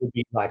two would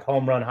be like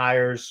home run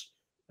hires,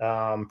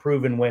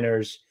 proven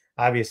winners.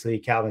 Obviously,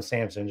 Calvin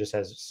Sampson just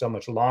has so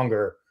much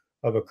longer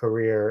of a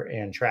career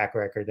and track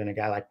record than a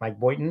guy like Mike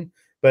Boynton,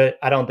 but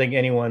I don't think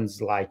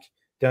anyone's like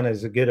done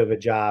as good of a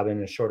job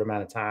in a short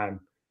amount of time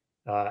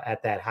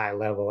at that high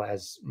level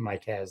as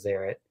Mike has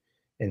there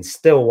in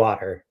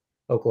Stillwater,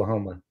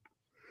 Oklahoma.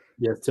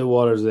 Yeah,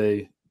 Stillwater's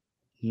a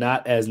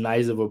not as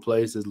nice of a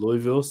place as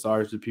Louisville.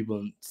 Sorry to people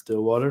in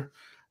Stillwater.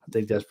 I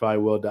think that's probably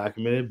well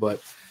documented.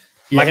 But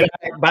yeah.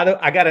 By the way,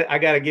 I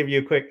gotta give you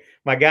a quick.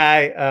 My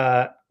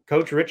guy,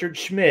 Coach Richard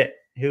Schmidt,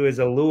 who is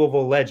a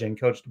Louisville legend,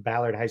 coached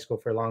Ballard High School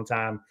for a long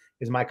time,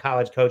 is my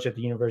college coach at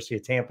the University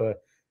of Tampa.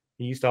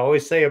 He used to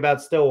always say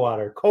about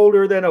Stillwater,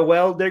 colder than a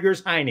well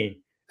digger's hiney.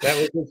 That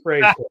was his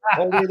phrase.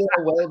 Colder than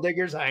a well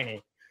digger's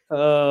hiney.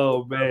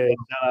 Oh, man.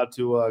 Shout out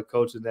to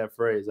coaching that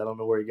phrase. I don't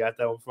know where he got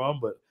that one from,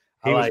 but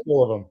he was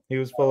full of them. He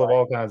was full of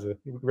all kinds of.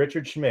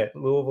 Richard Schmidt,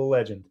 Louisville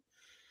legend.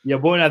 Yeah,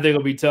 Boynton, I think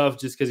will be tough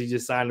just because he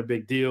just signed a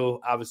big deal.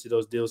 Obviously,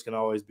 those deals can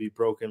always be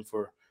broken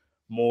for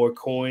more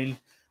coin.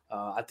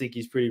 I think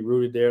he's pretty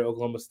rooted there at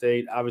Oklahoma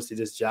State. Obviously,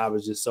 this job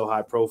is just so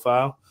high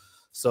profile.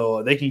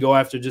 So they can go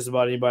after just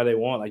about anybody they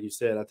want, like you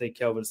said. I think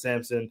Kelvin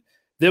Sampson,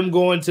 them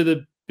going to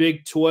the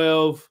Big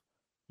 12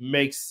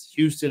 makes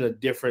Houston a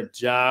different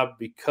job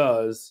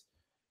because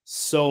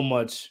so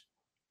much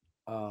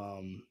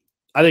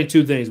I think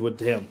two things with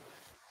him.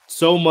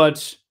 So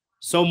much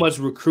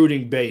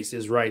recruiting base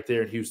is right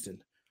there in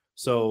Houston.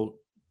 So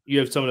you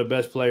have some of the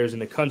best players in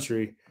the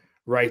country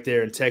right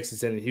there in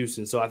Texas and in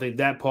Houston. So I think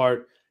that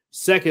part.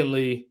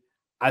 Secondly,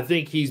 I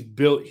think he's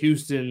built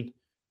Houston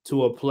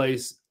to a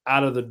place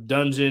out of the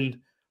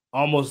dungeon,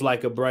 almost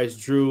like a Bryce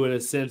Drew in a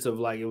sense of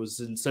like it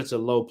was in such a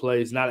low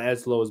place, not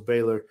as low as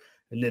Baylor,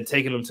 and then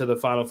taking them to the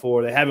Final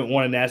Four. They haven't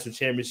won a national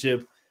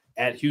championship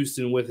at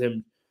Houston with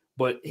him,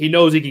 but he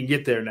knows he can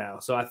get there now.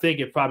 So I think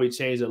it probably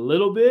changed a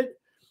little bit.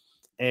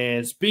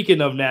 And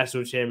speaking of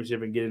national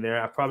championship and getting there,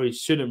 I probably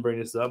shouldn't bring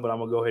this up, but I'm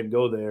going to go ahead and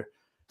go there.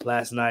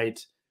 Last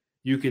night,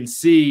 you can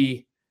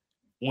see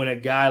when a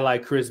guy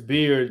like Chris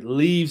Beard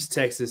leaves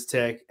Texas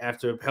Tech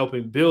after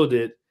helping build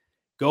it,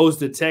 goes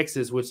to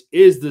Texas, which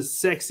is the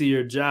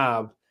sexier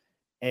job,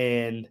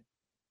 and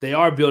they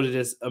are building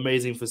this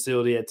amazing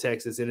facility at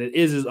Texas, and it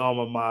is his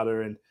alma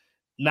mater, and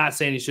not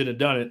saying he shouldn't have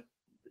done it.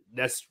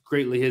 That's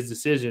greatly his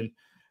decision.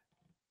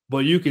 But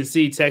you can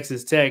see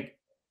Texas Tech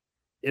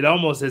it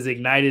almost has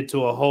ignited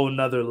to a whole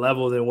nother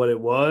level than what it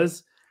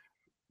was,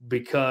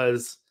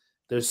 because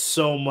there's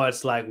so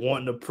much like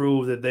wanting to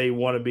prove that they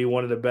want to be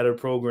one of the better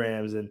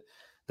programs. And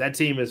that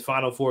team is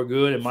Final Four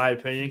good, in my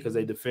opinion, because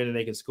they defend and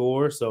they can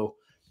score. So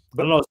I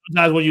don't know.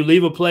 Sometimes when you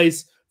leave a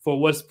place for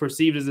what's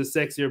perceived as a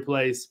sexier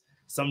place,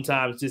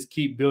 sometimes just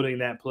keep building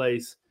that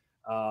place.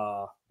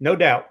 No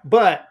doubt.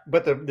 But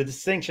the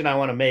distinction I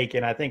want to make,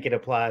 and I think it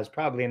applies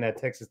probably in that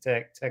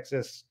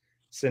Texas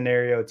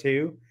scenario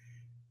too.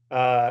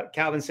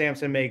 Calvin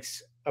Sampson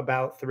makes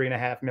about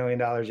 $3.5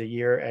 million a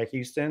year at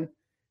Houston.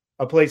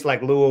 A place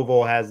like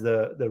Louisville has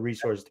the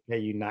resources to pay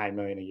you $9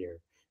 million a year.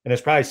 And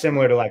it's probably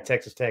similar to like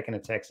Texas Tech and a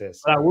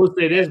Texas. But I will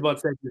say this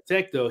about Texas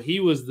Tech, though. He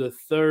was the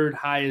third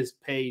highest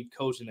paid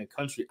coach in the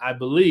country, I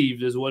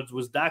believe, is what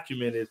was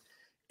documented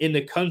in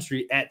the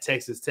country at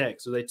Texas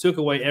Tech. So they took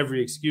away every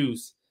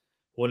excuse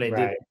when they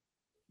did.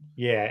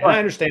 Yeah, and I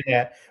understand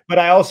that. But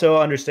I also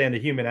understand the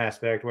human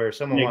aspect where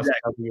someone wants to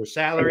cover your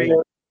salary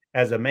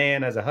as a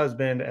man, as a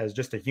husband, as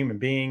just a human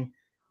being.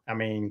 I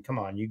mean, come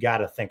on, you got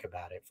to think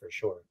about it for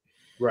sure.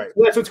 Right.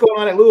 So that's what's going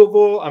on at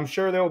Louisville. I'm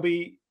sure there will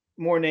be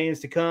more names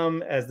to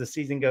come as the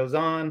season goes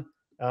on.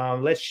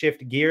 Let's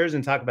shift gears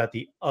and talk about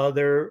the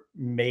other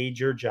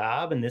major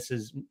job. And this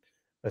is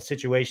a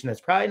situation that's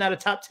probably not a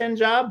top 10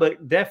 job,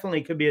 but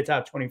definitely could be a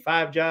top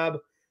 25 job.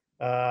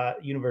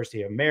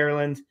 University of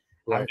Maryland.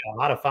 Right. I've got a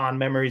lot of fond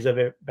memories of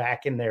it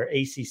back in their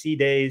ACC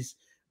days.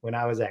 When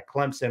I was at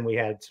Clemson, we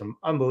had some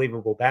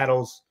unbelievable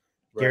battles.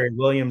 Right. Gary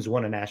Williams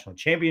won a national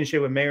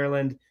championship with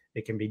Maryland.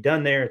 It can be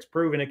done there. It's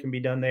proven it can be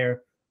done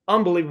there.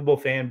 Unbelievable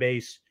fan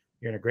base.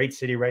 You're in a great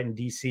city right in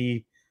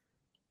DC.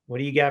 What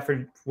do you got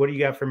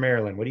for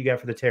Maryland? What do you got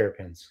for the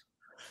Terrapins?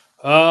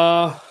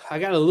 I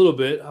got a little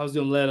bit. I was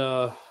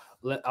gonna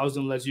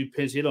let you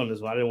pinch hit on this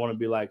one. I didn't want to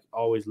be like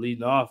always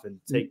leading off and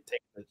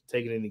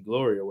taking any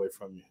glory away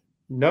from you.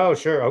 No,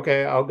 sure.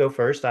 Okay, I'll go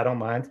first. I don't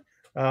mind.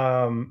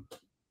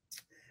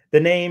 The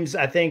names,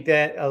 I think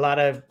that a lot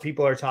of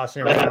people are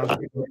tossing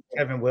around.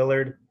 Kevin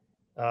Willard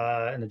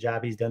and the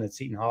job he's done at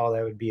Seton Hall,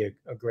 that would be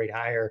a great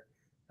hire.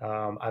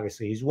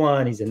 Obviously, he's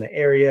won. He's in the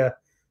area.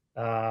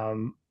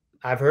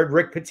 I've heard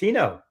Rick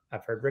Pitino.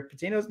 I've heard Rick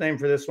Pitino's name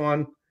for this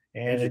one,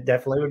 and it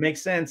definitely would make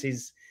sense.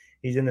 He's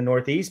in the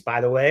Northeast, by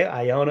the way.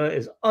 Iona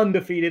is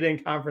undefeated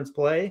in conference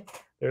play.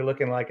 They're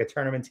looking like a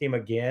tournament team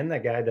again.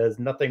 That guy does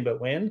nothing but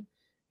win.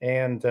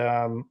 And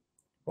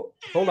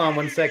hold on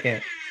one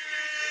second.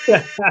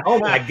 Oh,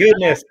 my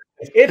goodness.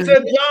 It's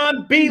a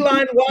John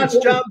Beeline watch.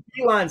 John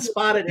Beeline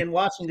spotted in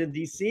Washington,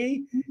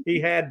 D.C. He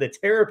had the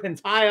Terrapin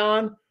tie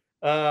on.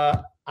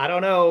 I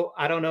don't know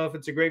if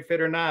it's a great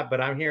fit or not,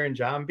 but I'm hearing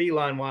John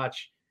Beeline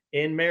watch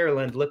in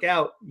Maryland. Look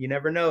out. You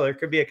never know. There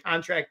could be a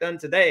contract done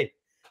today.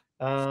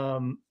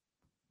 No,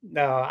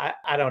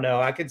 I don't know.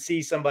 I could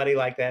see somebody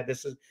like that.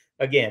 This is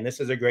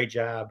a great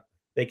job.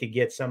 They could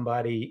get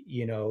somebody,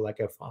 like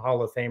a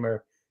Hall of Famer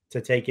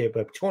to take it,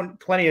 but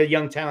plenty of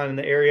young talent in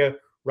the area.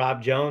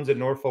 Rob Jones at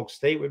Norfolk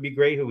State would be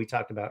great, who we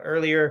talked about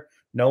earlier.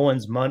 No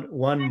one's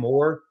won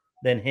more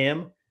than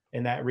him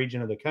in that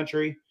region of the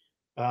country.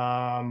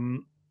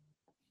 So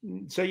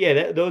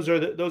yeah, those are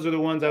the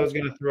ones I was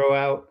going to throw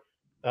out.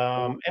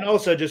 And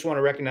also just want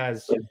to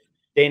recognize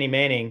Danny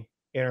Manning,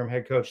 interim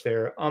head coach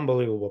there,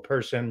 unbelievable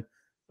person.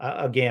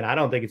 Again, I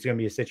don't think it's going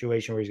to be a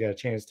situation where he's got a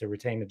chance to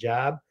retain the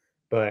job,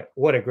 but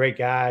what a great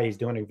guy. He's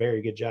doing a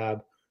very good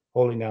job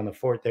holding down the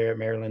fort there at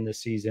Maryland this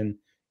season.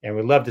 And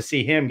we'd love to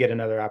see him get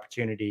another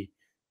opportunity,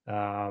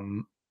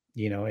 in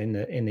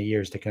the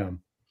years to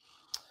come.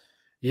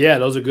 Yeah,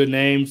 those are good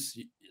names.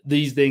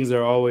 These things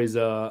are always,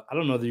 I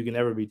don't know that you can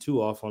ever be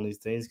too off on these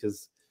things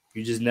because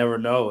you just never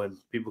know, and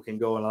people can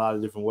go in a lot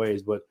of different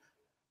ways. But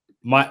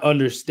my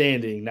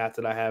understanding, not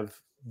that I have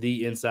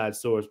the inside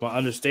source, my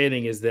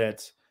understanding is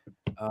that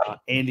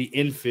Andy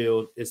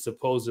Enfield is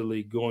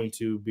supposedly going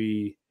to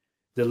be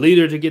the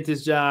leader to get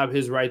this job,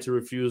 his right to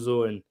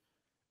refusal, and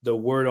the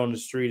word on the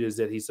street is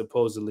that he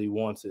supposedly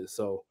wants it.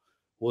 So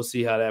we'll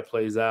see how that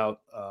plays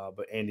out.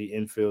 But Andy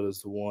Enfield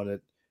is the one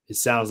that it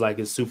sounds like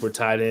is super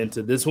tied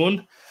into this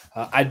one.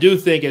 I do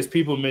think, as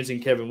people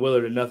mentioned Kevin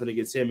Willard, and nothing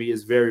against him, he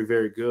is very,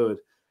 very good.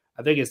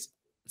 I think it's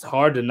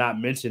hard to not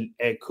mention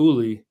Ed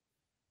Cooley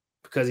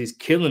because he's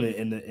killing it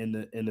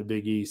in the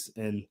Big East,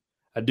 and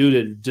a dude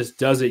that just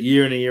does it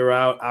year in and year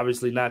out.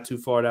 Obviously, not too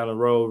far down the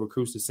road,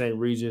 recruits the same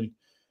region.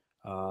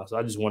 So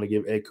I just want to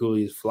give Ed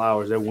Cooley his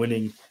flowers. They're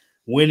winning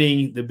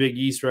the Big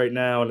East right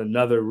now, and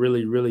another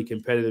really, really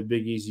competitive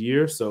Big East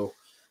year. So,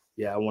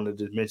 yeah, I wanted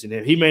to mention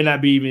him. He may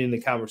not be even in the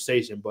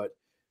conversation, but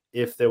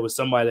if there was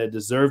somebody that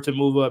deserved to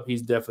move up,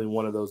 he's definitely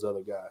one of those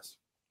other guys.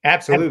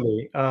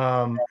 Absolutely.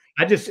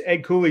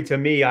 Ed Cooley, to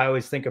me, I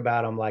always think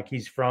about him like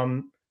he's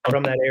from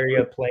that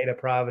area, played at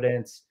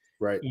Providence.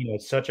 Right.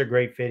 It's such a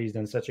great fit. He's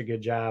done such a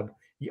good job.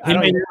 He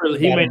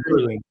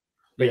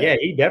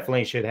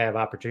definitely should have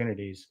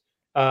opportunities.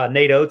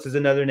 Nate Oates is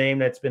another name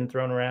that's been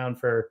thrown around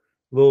for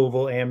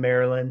Louisville and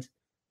Maryland.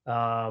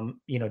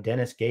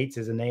 Dennis Gates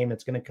is a name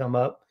that's going to come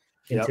up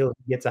until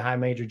he gets a high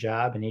major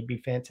job, and he'd be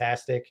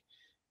fantastic.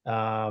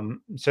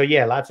 So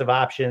yeah, lots of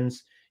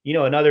options.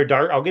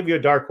 another I'll give you a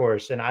dark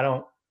horse, and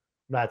I'm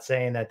not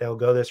saying that they'll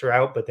go this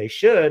route, but they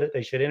should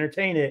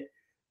entertain it.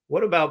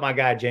 What about my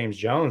guy James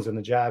Jones and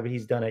the job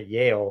he's done at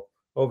Yale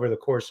over the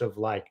course of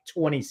like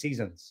 20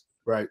 seasons?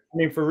 Right. I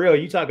mean, for real,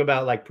 you talk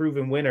about like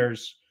proven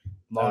winners.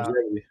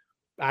 Longevity.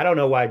 I don't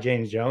know why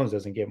James Jones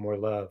doesn't get more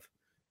love.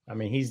 I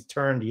mean, he's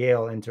turned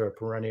Yale into a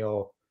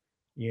perennial,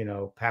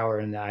 power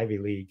in the Ivy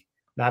League.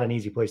 Not an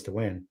easy place to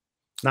win.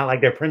 Not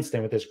like they're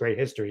Princeton with this great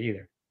history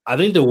either. I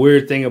think the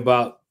weird thing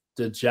about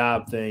the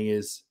job thing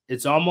is you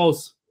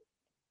almost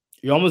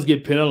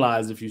get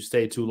penalized if you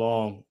stay too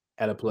long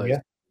at a place.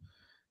 Yeah.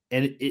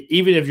 And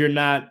even if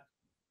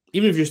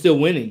you're still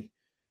winning,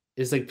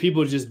 it's like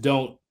people just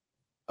don't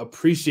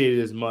appreciate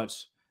it as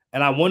much.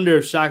 And I wonder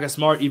if Shaka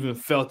Smart even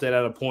felt that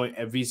at a point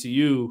at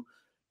VCU,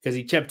 because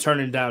he kept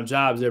turning down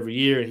jobs every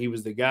year, and he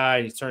was the guy,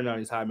 and he's turning down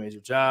these high major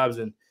jobs,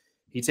 and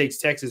he takes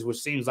Texas,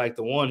 which seems like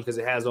the one because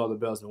it has all the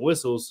bells and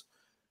whistles,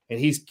 and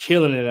he's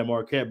killing it at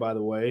Marquette, by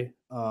the way.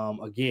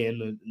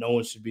 Again, no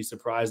one should be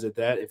surprised at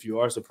that. If you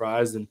are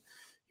surprised, then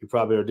you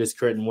probably are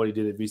discrediting what he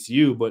did at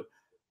VCU. But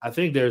I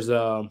think there's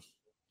I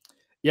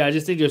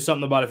just think there's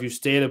something about if you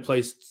stay at a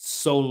place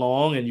so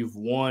long and you've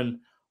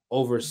won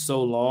over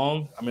so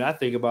long. I mean, I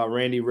think about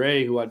Randy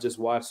Ray, who I just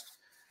watched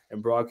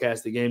and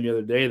broadcast the game the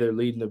other day. They're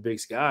leading the Big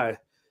Sky.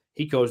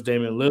 He coached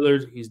Damian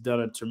Lillard. He's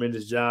done a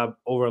tremendous job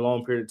over a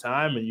long period of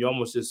time, and you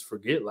almost just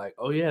forget, like,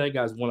 oh, yeah, that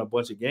guy's won a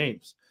bunch of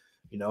games.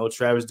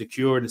 Travis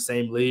DeCure in the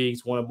same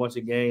leagues, won a bunch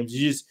of games.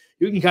 You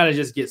can kind of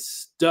just get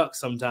stuck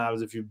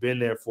sometimes if you've been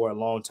there for a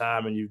long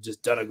time and you've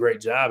just done a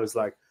great job. It's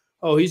like,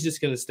 oh, he's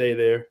just going to stay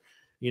there.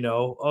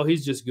 Oh,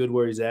 he's just good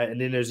where he's at. And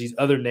then there's these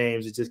other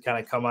names that just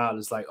kind of come out.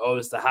 It's like, oh,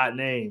 it's the hot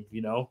name,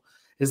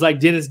 It's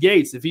like Dennis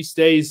Gates. If he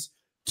stays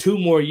 2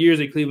 more years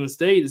at Cleveland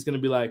State, it's going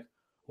to be like,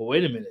 well,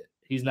 wait a minute.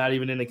 He's not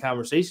even in the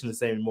conversation the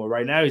same anymore.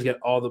 Right now, he's got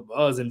all the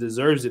buzz and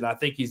deserves it. And I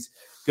think he's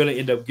going to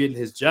end up getting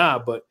his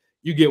job. But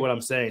you get what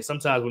I'm saying.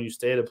 Sometimes when you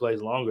stay at a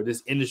place longer,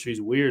 this industry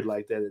is weird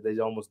like that. They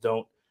almost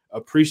don't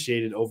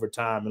appreciate it over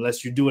time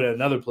unless you do it at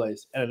another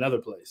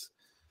place.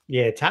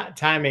 Yeah,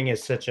 timing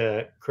is such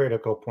a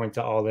critical point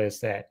to all this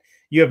that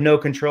you have no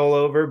control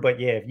over. But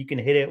yeah, if you can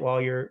hit it while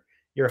you're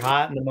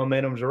hot and the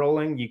momentum's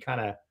rolling, you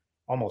kind of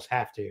almost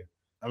have to.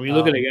 I mean,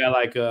 look at a guy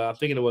like I'm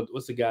thinking of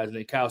what's the guy's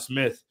name? Kyle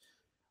Smith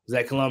was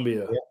at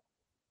Columbia. Yeah.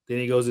 Then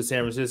he goes to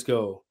San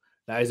Francisco.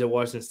 Now he's at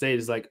Washington State.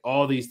 It's like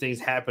all these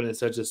things happen in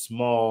such a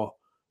small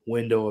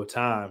window of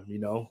time.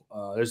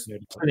 There's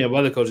plenty of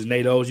other coaches,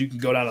 Nate O's. You can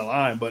go down the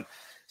line, but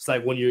it's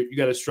like when you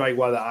got to strike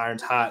while the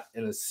iron's hot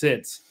in a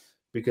sense,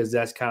 because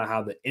that's kind of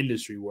how the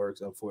industry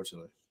works,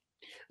 unfortunately.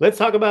 Let's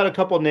talk about a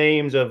couple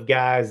names of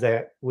guys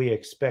that we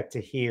expect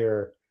to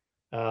hear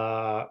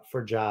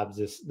for jobs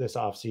this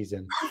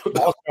offseason.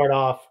 I'll start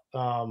off.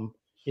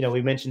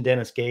 We mentioned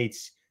Dennis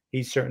Gates.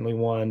 He's certainly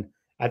one.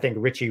 I think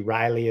Richie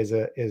Riley is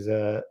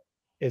a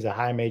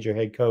high major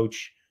head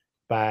coach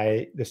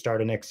by the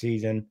start of next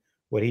season.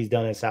 What he's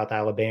done at South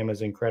Alabama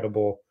is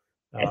incredible,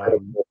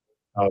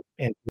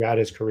 and throughout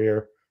his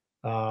career.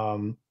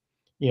 Grant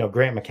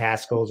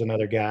McCaskill is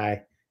another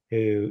guy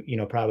who,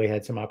 probably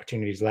had some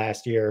opportunities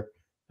last year.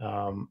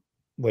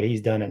 What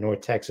he's done at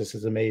North Texas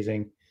is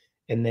amazing.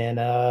 And then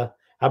how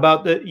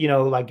about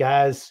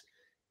guys,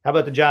 how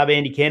about the job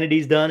Andy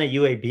Kennedy's done at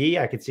UAB?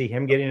 I could see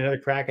him getting another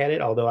crack at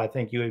it, although I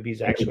think UAB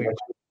is actually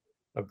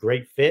a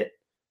great fit.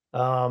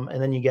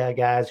 And then you got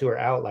guys who are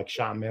out like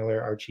Sean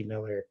Miller, Archie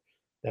Miller,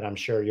 that I'm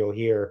sure you'll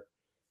hear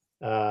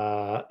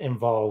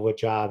involved with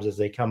jobs as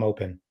they come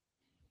open.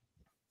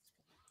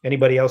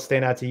 Anybody else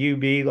stand out to you,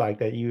 B, like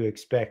that you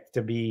expect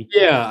to be?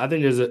 Yeah, I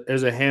think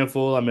there's a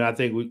handful. I mean, I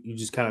think you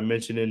just kind of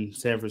mentioned in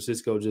San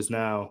Francisco just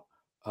now.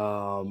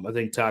 I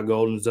think Todd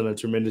Golden's done a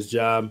tremendous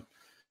job.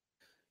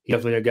 He's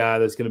definitely a guy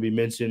that's going to be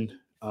mentioned.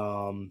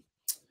 There's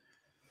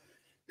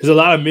a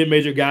lot of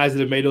mid-major guys that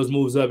have made those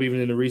moves up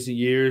even in the recent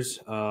years.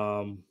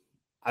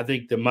 I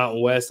think the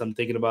Mountain West, I'm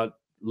thinking about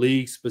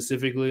leagues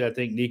specifically. I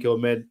think Nico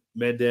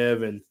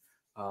Medvedev and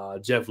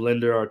Jeff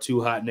Linder are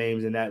 2 hot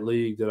names in that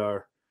league that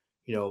are,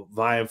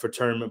 vying for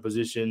tournament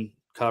position.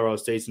 Colorado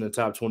State's in the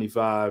top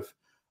 25.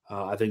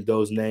 I think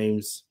those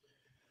names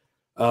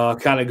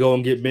kind of go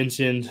and get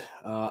mentioned.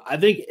 I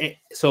think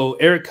so.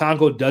 Eric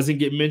Conkle doesn't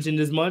get mentioned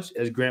as much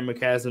as Grant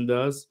McCassin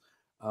does,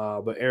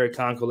 but Eric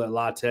Conkle at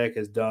La Tech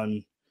has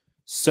done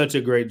such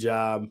a great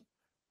job.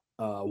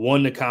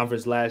 Won the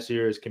conference last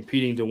year, is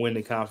competing to win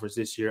the conference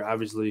this year.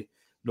 Obviously,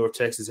 North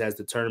Texas has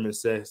the tournament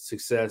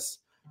success.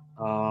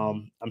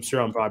 I'm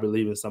sure I'm probably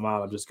leaving some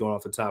out. I'm just going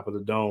off the top of the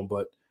dome,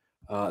 but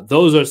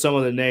those are some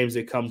of the names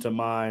that come to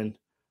mind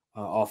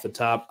off the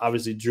top.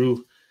 Obviously,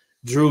 Drew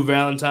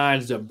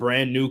Valentine's a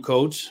brand new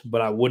coach, but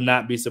I would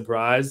not be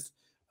surprised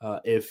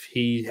if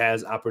he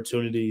has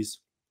opportunities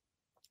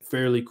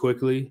fairly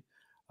quickly.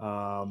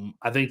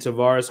 I think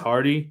Tavares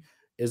Hardy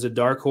is a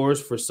dark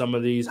horse for some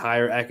of these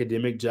higher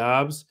academic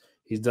jobs.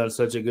 He's done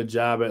such a good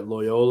job at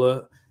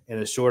Loyola in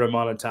a short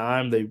amount of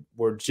time. They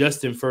were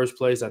just in first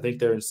place. I think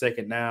they're in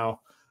second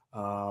now,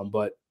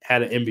 but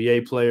had an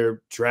NBA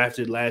player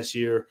drafted last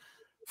year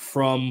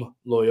from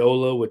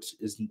Loyola, which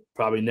is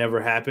probably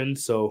never happened.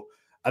 So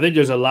I think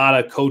there's a lot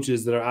of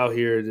coaches that are out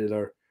here that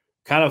are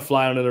kind of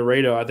flying under the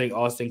radar. I think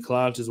Austin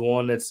Clounch is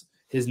one that's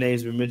his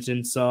name's been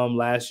mentioned some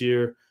last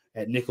year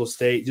at Nicholls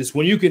State. Just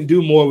when you can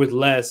do more with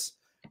less,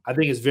 I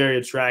think it's very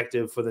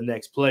attractive for the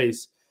next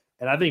place.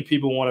 And I think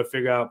people want to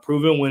figure out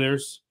proven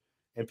winners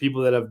and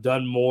people that have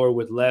done more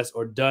with less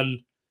or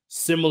done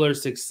similar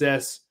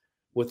success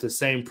with the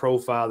same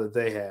profile that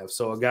they have.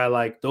 So a guy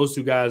like those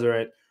two guys are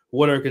at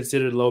what are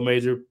considered low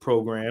major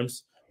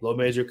programs, low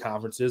major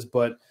conferences,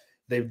 but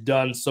they've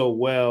done so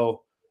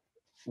well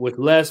with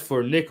less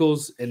for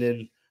Nicholls and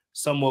then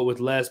somewhat with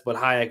less, but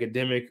high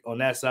academic on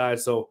that side.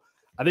 So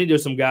I think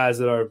there's some guys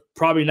that are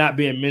probably not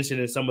being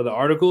mentioned in some of the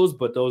articles,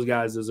 but those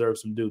guys deserve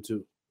some due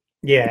too.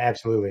 Yeah,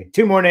 absolutely.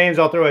 Two more names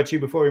I'll throw at you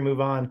before we move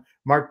on.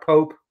 Mark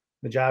Pope,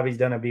 the job he's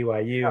done at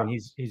BYU, and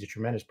he's a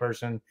tremendous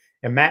person.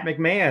 And Matt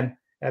McMahon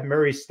at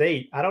Murray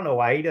State. I don't know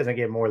why he doesn't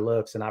get more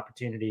looks and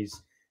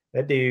opportunities.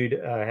 That dude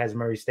has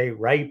Murray State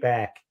right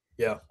back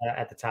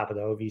at the top of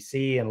the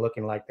OVC and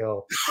looking like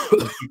they'll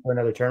compete for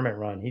another tournament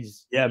run.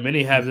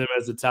 Many have them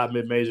as the top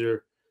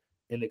mid-major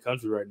in the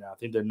country right now. I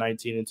think they're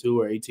 19-2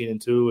 or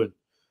 18-2 and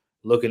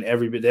looking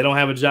every bit. They don't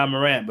have a John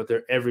Morant, but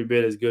they're every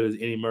bit as good as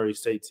any Murray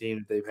State team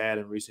that they've had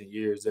in recent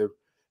years. They're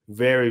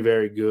very,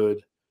 very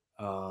good.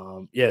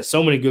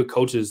 So many good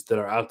coaches that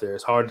are out there.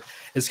 It's hard.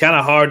 It's kind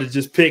of hard to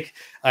just pick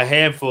a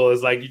handful.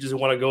 It's like you just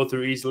want to go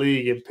through each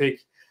league and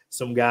pick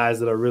some guys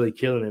that are really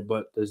killing it.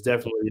 But there's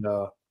definitely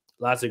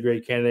lots of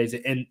great candidates.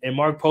 And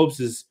Mark Pope's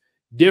is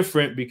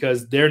different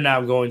because they're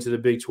now going to the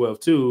Big 12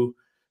 too.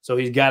 So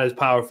he's got his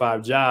Power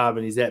 5 job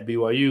and he's at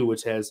BYU,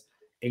 which has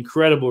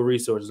incredible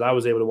resources. I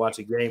was able to watch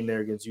a game there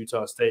against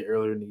Utah State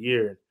earlier in the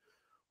year. And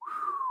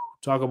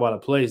talk about a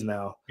place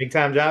now. Big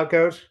time job,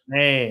 coach.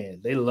 Man,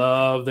 they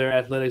love their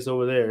athletics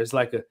over there. It's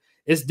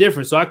it's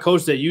different. So I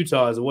coached at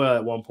Utah as well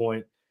at one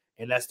point,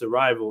 and that's the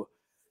rival.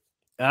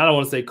 And I don't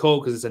want to say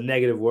cold because it's a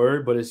negative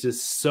word, but it's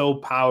just so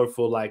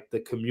powerful. Like the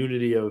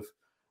community of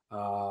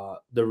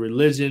the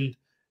religion,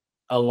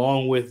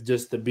 along with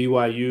just the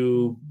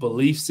BYU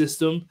belief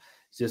system.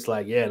 It's just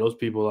like, yeah, those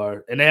people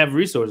are, and they have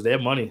resources. They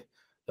have money.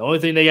 The only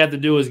thing they have to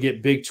do is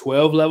get Big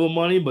 12 level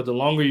money. But the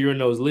longer you're in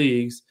those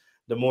leagues,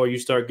 the more you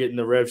start getting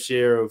the rev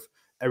share of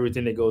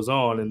everything that goes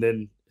on, and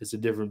then it's a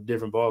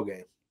different ball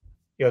game.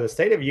 The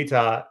state of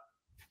Utah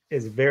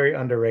is very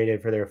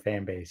underrated for their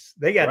fan base.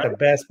 They got the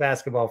best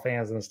basketball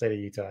fans in the state of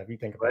Utah, if you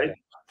think about it.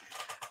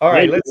 All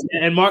right,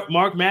 and Mark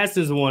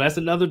Madsen's one. That's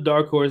another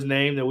dark horse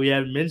name that we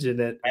haven't mentioned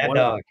that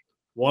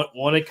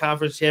won a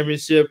conference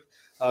championship,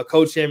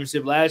 coach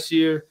championship last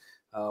year.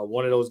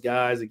 One of those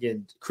guys,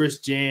 again, Chris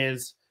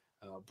Jans,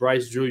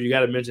 Bryce Drew. You got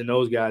to mention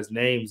those guys'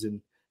 names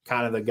and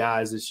kind of the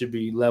guys that should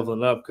be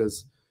leveling up,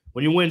 because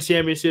when you win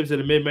championships at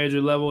a mid-major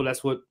level,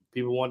 that's what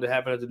people want to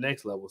happen at the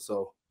next level.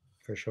 So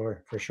for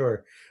sure.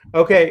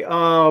 Okay.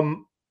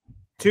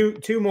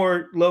 Two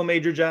more low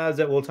major jobs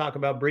that we'll talk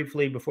about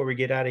briefly before we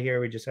get out of here.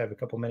 We just have a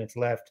couple minutes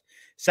left.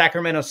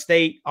 Sacramento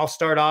State. I'll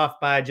start off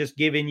by just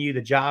giving you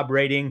the job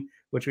rating,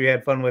 which we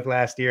had fun with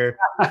last year.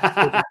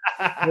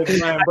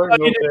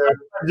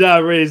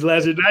 Job ratings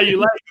last year. Now you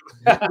like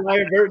it.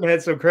 Ryan Burton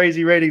had some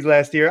crazy ratings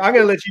last year. I'm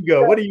going to let you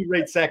go. What do you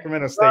rate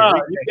Sacramento State?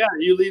 You got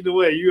it. You lead the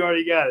way. You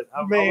already got it.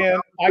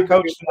 I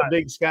coached in the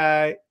Big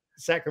Sky.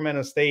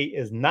 Sacramento State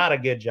is not a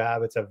good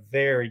job. It's a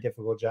very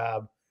difficult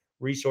job,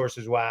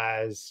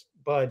 resources-wise,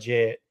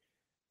 budget,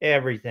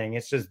 everything.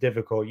 It's just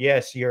difficult.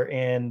 Yes, you're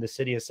in the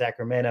city of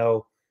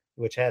Sacramento,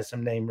 which has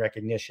some name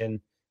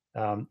recognition.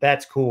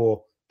 That's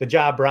cool. The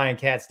job Brian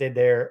Katz did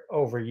there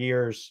over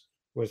years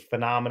was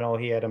phenomenal.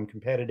 He had them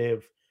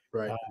competitive.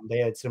 Right. They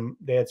had some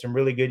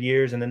really good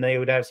years, and then they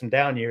would have some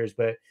down years.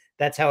 But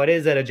that's how it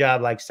is at a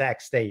job like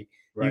Sac State.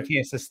 Right. You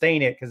can't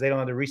sustain it because they don't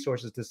have the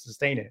resources to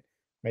sustain it.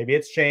 Maybe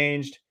it's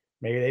changed.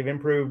 Maybe they've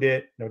improved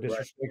it. No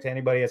disrespect to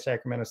anybody at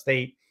Sacramento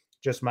State.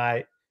 Just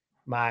my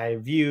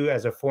view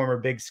as a former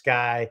Big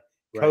Sky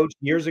coach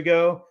years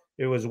ago,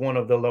 it was one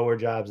of the lower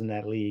jobs in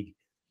that league.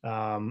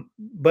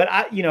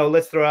 But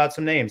let's throw out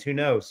some names. Who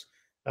knows?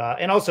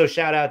 And also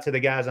shout out to the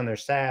guys on their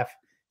staff.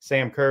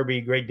 Sam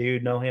Kirby, great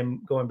dude. Know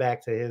him going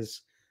back to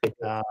his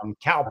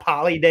Cal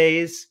Poly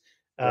days.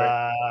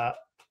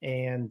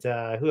 And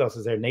who else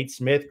is there? Nate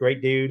Smith,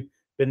 great dude.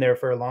 Been there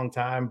for a long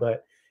time.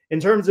 But in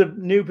terms of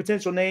new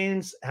potential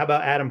names, how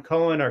about Adam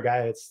Cohen, our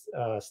guy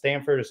at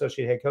Stanford,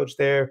 associate head coach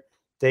there,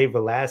 Dave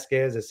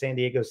Velasquez at San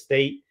Diego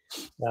State,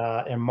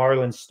 and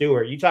Marlon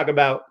Stewart. You talk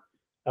about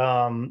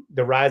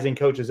the rising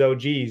coaches,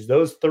 OGs.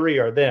 Those three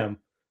are them.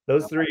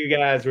 Those three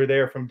guys were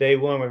there from day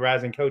one with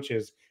rising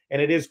coaches.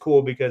 And it is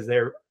cool because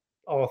they're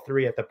all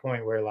three at the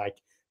point where, like,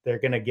 they're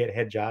going to get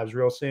head jobs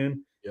real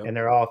soon. Yep. And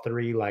they're all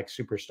three, like,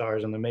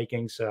 superstars in the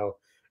making. So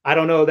I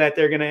don't know that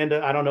they're going to end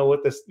up – I don't know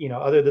what this –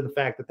 other than the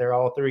fact that they're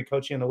all three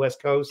coaching on the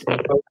West Coast.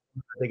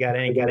 They got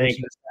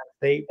any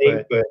state,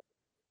 but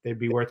they'd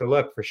be worth a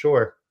look for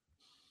sure.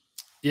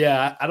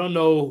 Yeah, I don't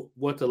know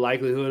what the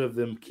likelihood of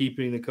them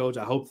keeping the coach.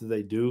 I hope that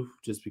they do,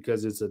 just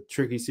because it's a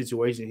tricky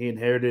situation he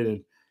inherited,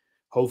 and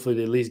hopefully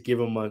they at least give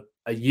him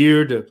a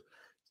year to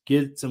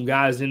get some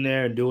guys in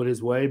there and do it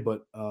his way.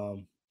 But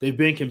they've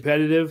been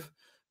competitive.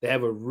 They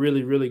have a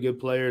really, really good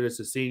player that's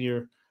a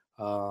senior.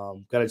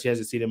 Got a chance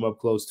to see them up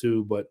close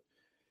too. But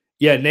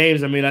yeah,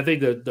 names. I mean, I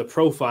think the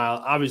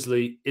profile,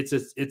 obviously,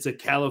 it's a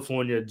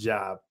California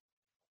job.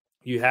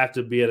 You have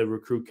to be able to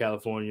recruit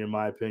California, in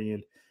my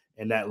opinion,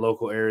 in that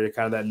local area,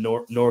 kind of that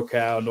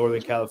NorCal,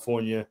 Northern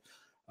California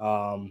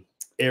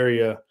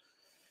area.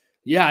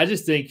 Yeah, I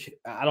just think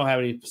I don't have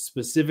any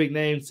specific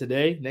names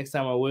today. Next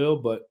time I will,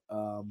 but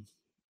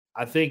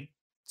I think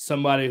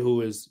somebody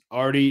who is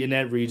already in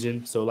that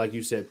region. So, like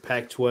you said,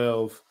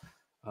 Pac-12,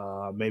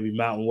 maybe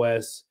Mountain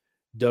West,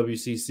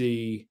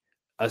 WCC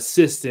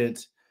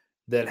assistant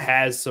that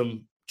has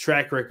some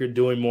track record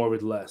doing more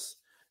with less.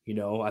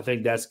 I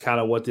think that's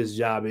kind of what this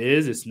job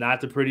is. It's not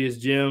the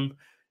prettiest gym,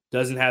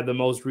 doesn't have the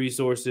most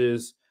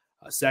resources.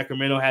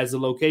 Sacramento has the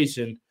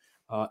location.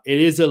 It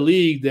is a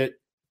league that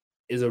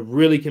is a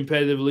really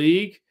competitive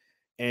league,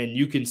 and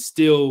you can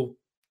still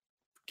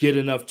get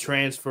enough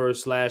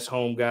transfers /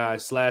 home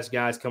guys /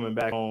 guys coming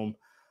back home.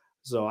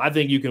 So I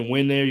think you can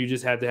win there. You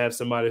just have to have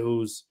somebody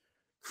who's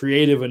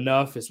creative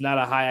enough. It's not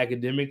a high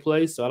academic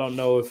place, so I don't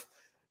know if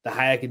the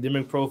high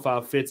academic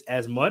profile fits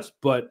as much,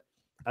 but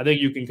I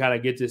think you can kind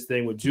of get this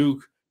thing with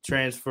juke,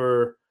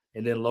 transfer,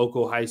 and then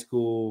local high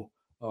school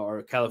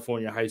or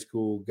California high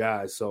school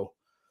guys. So,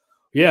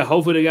 yeah,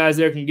 hopefully the guys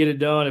there can get it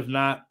done. If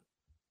not,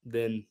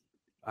 then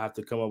I have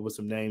to come up with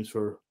some names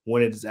for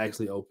when it is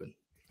actually open.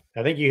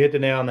 I think you hit the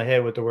nail on the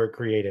head with the word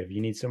creative.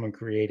 You need someone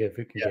creative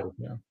who can get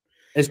it done.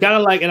 It's kind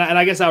of like, and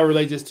I guess I'll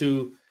relate this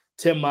to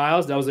Tim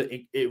Miles. That was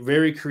a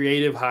very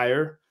creative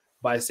hire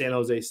by San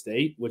Jose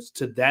State, which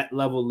to that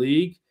level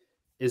league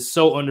is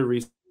so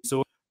under-resourced.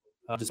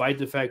 Despite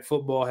the fact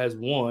football has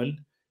won,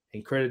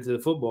 and credit to the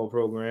football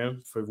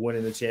program for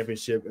winning the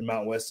championship in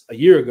Mountain West a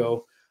year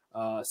ago,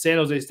 San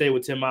Jose State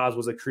with Tim Miles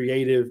was a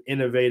creative,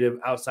 innovative,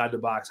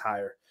 outside-the-box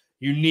hire.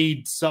 You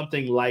need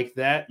something like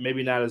that,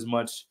 maybe not as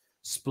much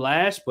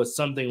splash, but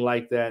something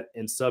like that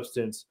in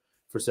substance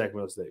for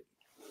Sacramento State.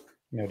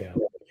 No doubt.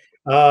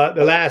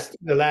 The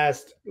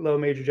last low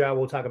major job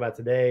we'll talk about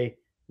today,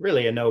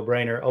 really a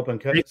no-brainer. Open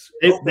cuts.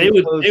 They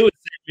would say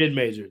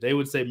mid-major. They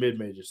would say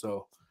mid-major.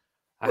 So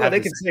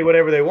they can say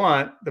whatever they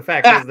want. The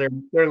fact is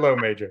they're low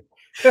major.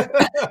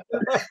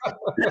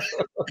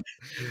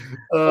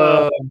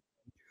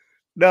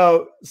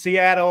 No,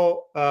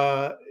 Seattle.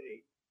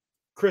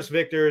 Chris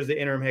Victor is the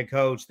interim head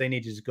coach. They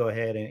need to just go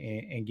ahead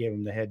and give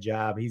him the head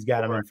job. He's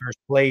got them in first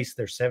place.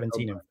 They're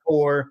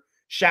 17-4.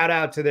 Shout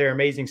out to their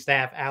amazing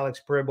staff,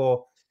 Alex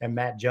Pribble and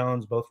Matt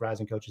Jones, both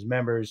Rising Coaches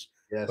members.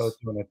 Yes. Both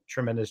doing a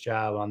tremendous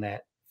job on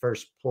that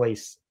first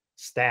place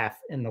staff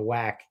in the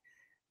WAC.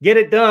 Get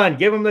it done.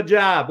 Give them the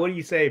job. What do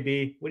you say,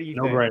 B? What do you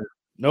think?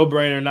 No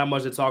brainer. Not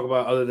much to talk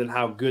about other than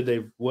how good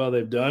they've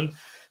done.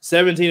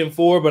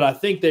 17-4, but I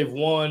think they've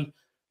won.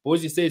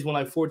 Boise State's won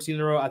like 14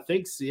 in a row. I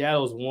think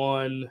Seattle's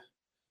won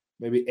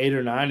maybe 8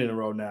 or 9 in a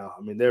row now.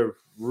 I mean, they're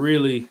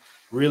really,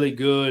 really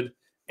good,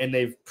 and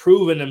they've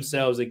proven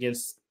themselves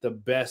against the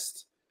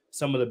best,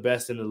 some of the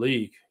best in the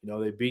league.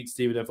 They beat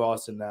Stephen F.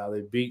 Austin now.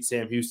 They beat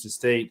Sam Houston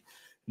State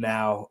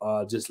now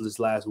just this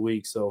last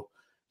week. So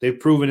they've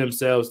proven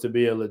themselves to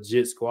be a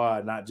legit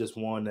squad, not just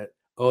one that,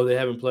 they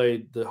haven't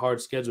played the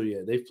hard schedule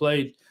yet. They've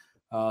played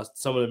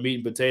some of the meat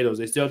and potatoes.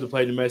 They still have to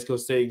play New Mexico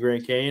State and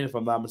Grand Canyon, if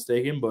I'm not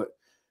mistaken. But,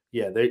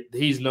 yeah,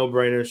 he's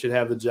no-brainer, should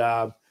have the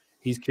job.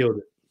 He's killed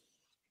it.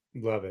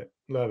 Love it.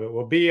 Love it.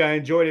 Well, B, I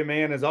enjoyed it,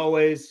 man. As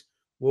always,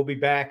 we'll be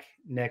back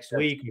next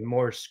week with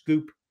more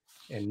scoop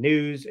and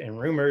news and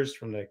rumors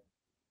from the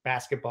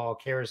basketball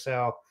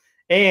carousel.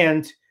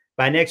 And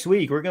by next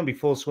week, we're going to be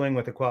full swing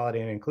with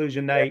Equality and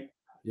Inclusion Night.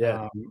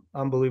 Yeah.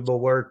 Unbelievable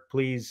work.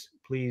 Please,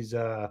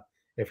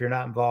 if you're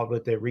not involved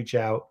with it, reach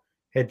out.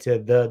 Head to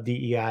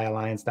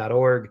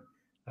thedeialliance.org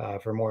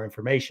for more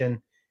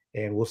information.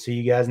 And we'll see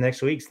you guys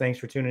next week. Thanks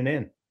for tuning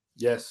in.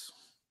 Yes.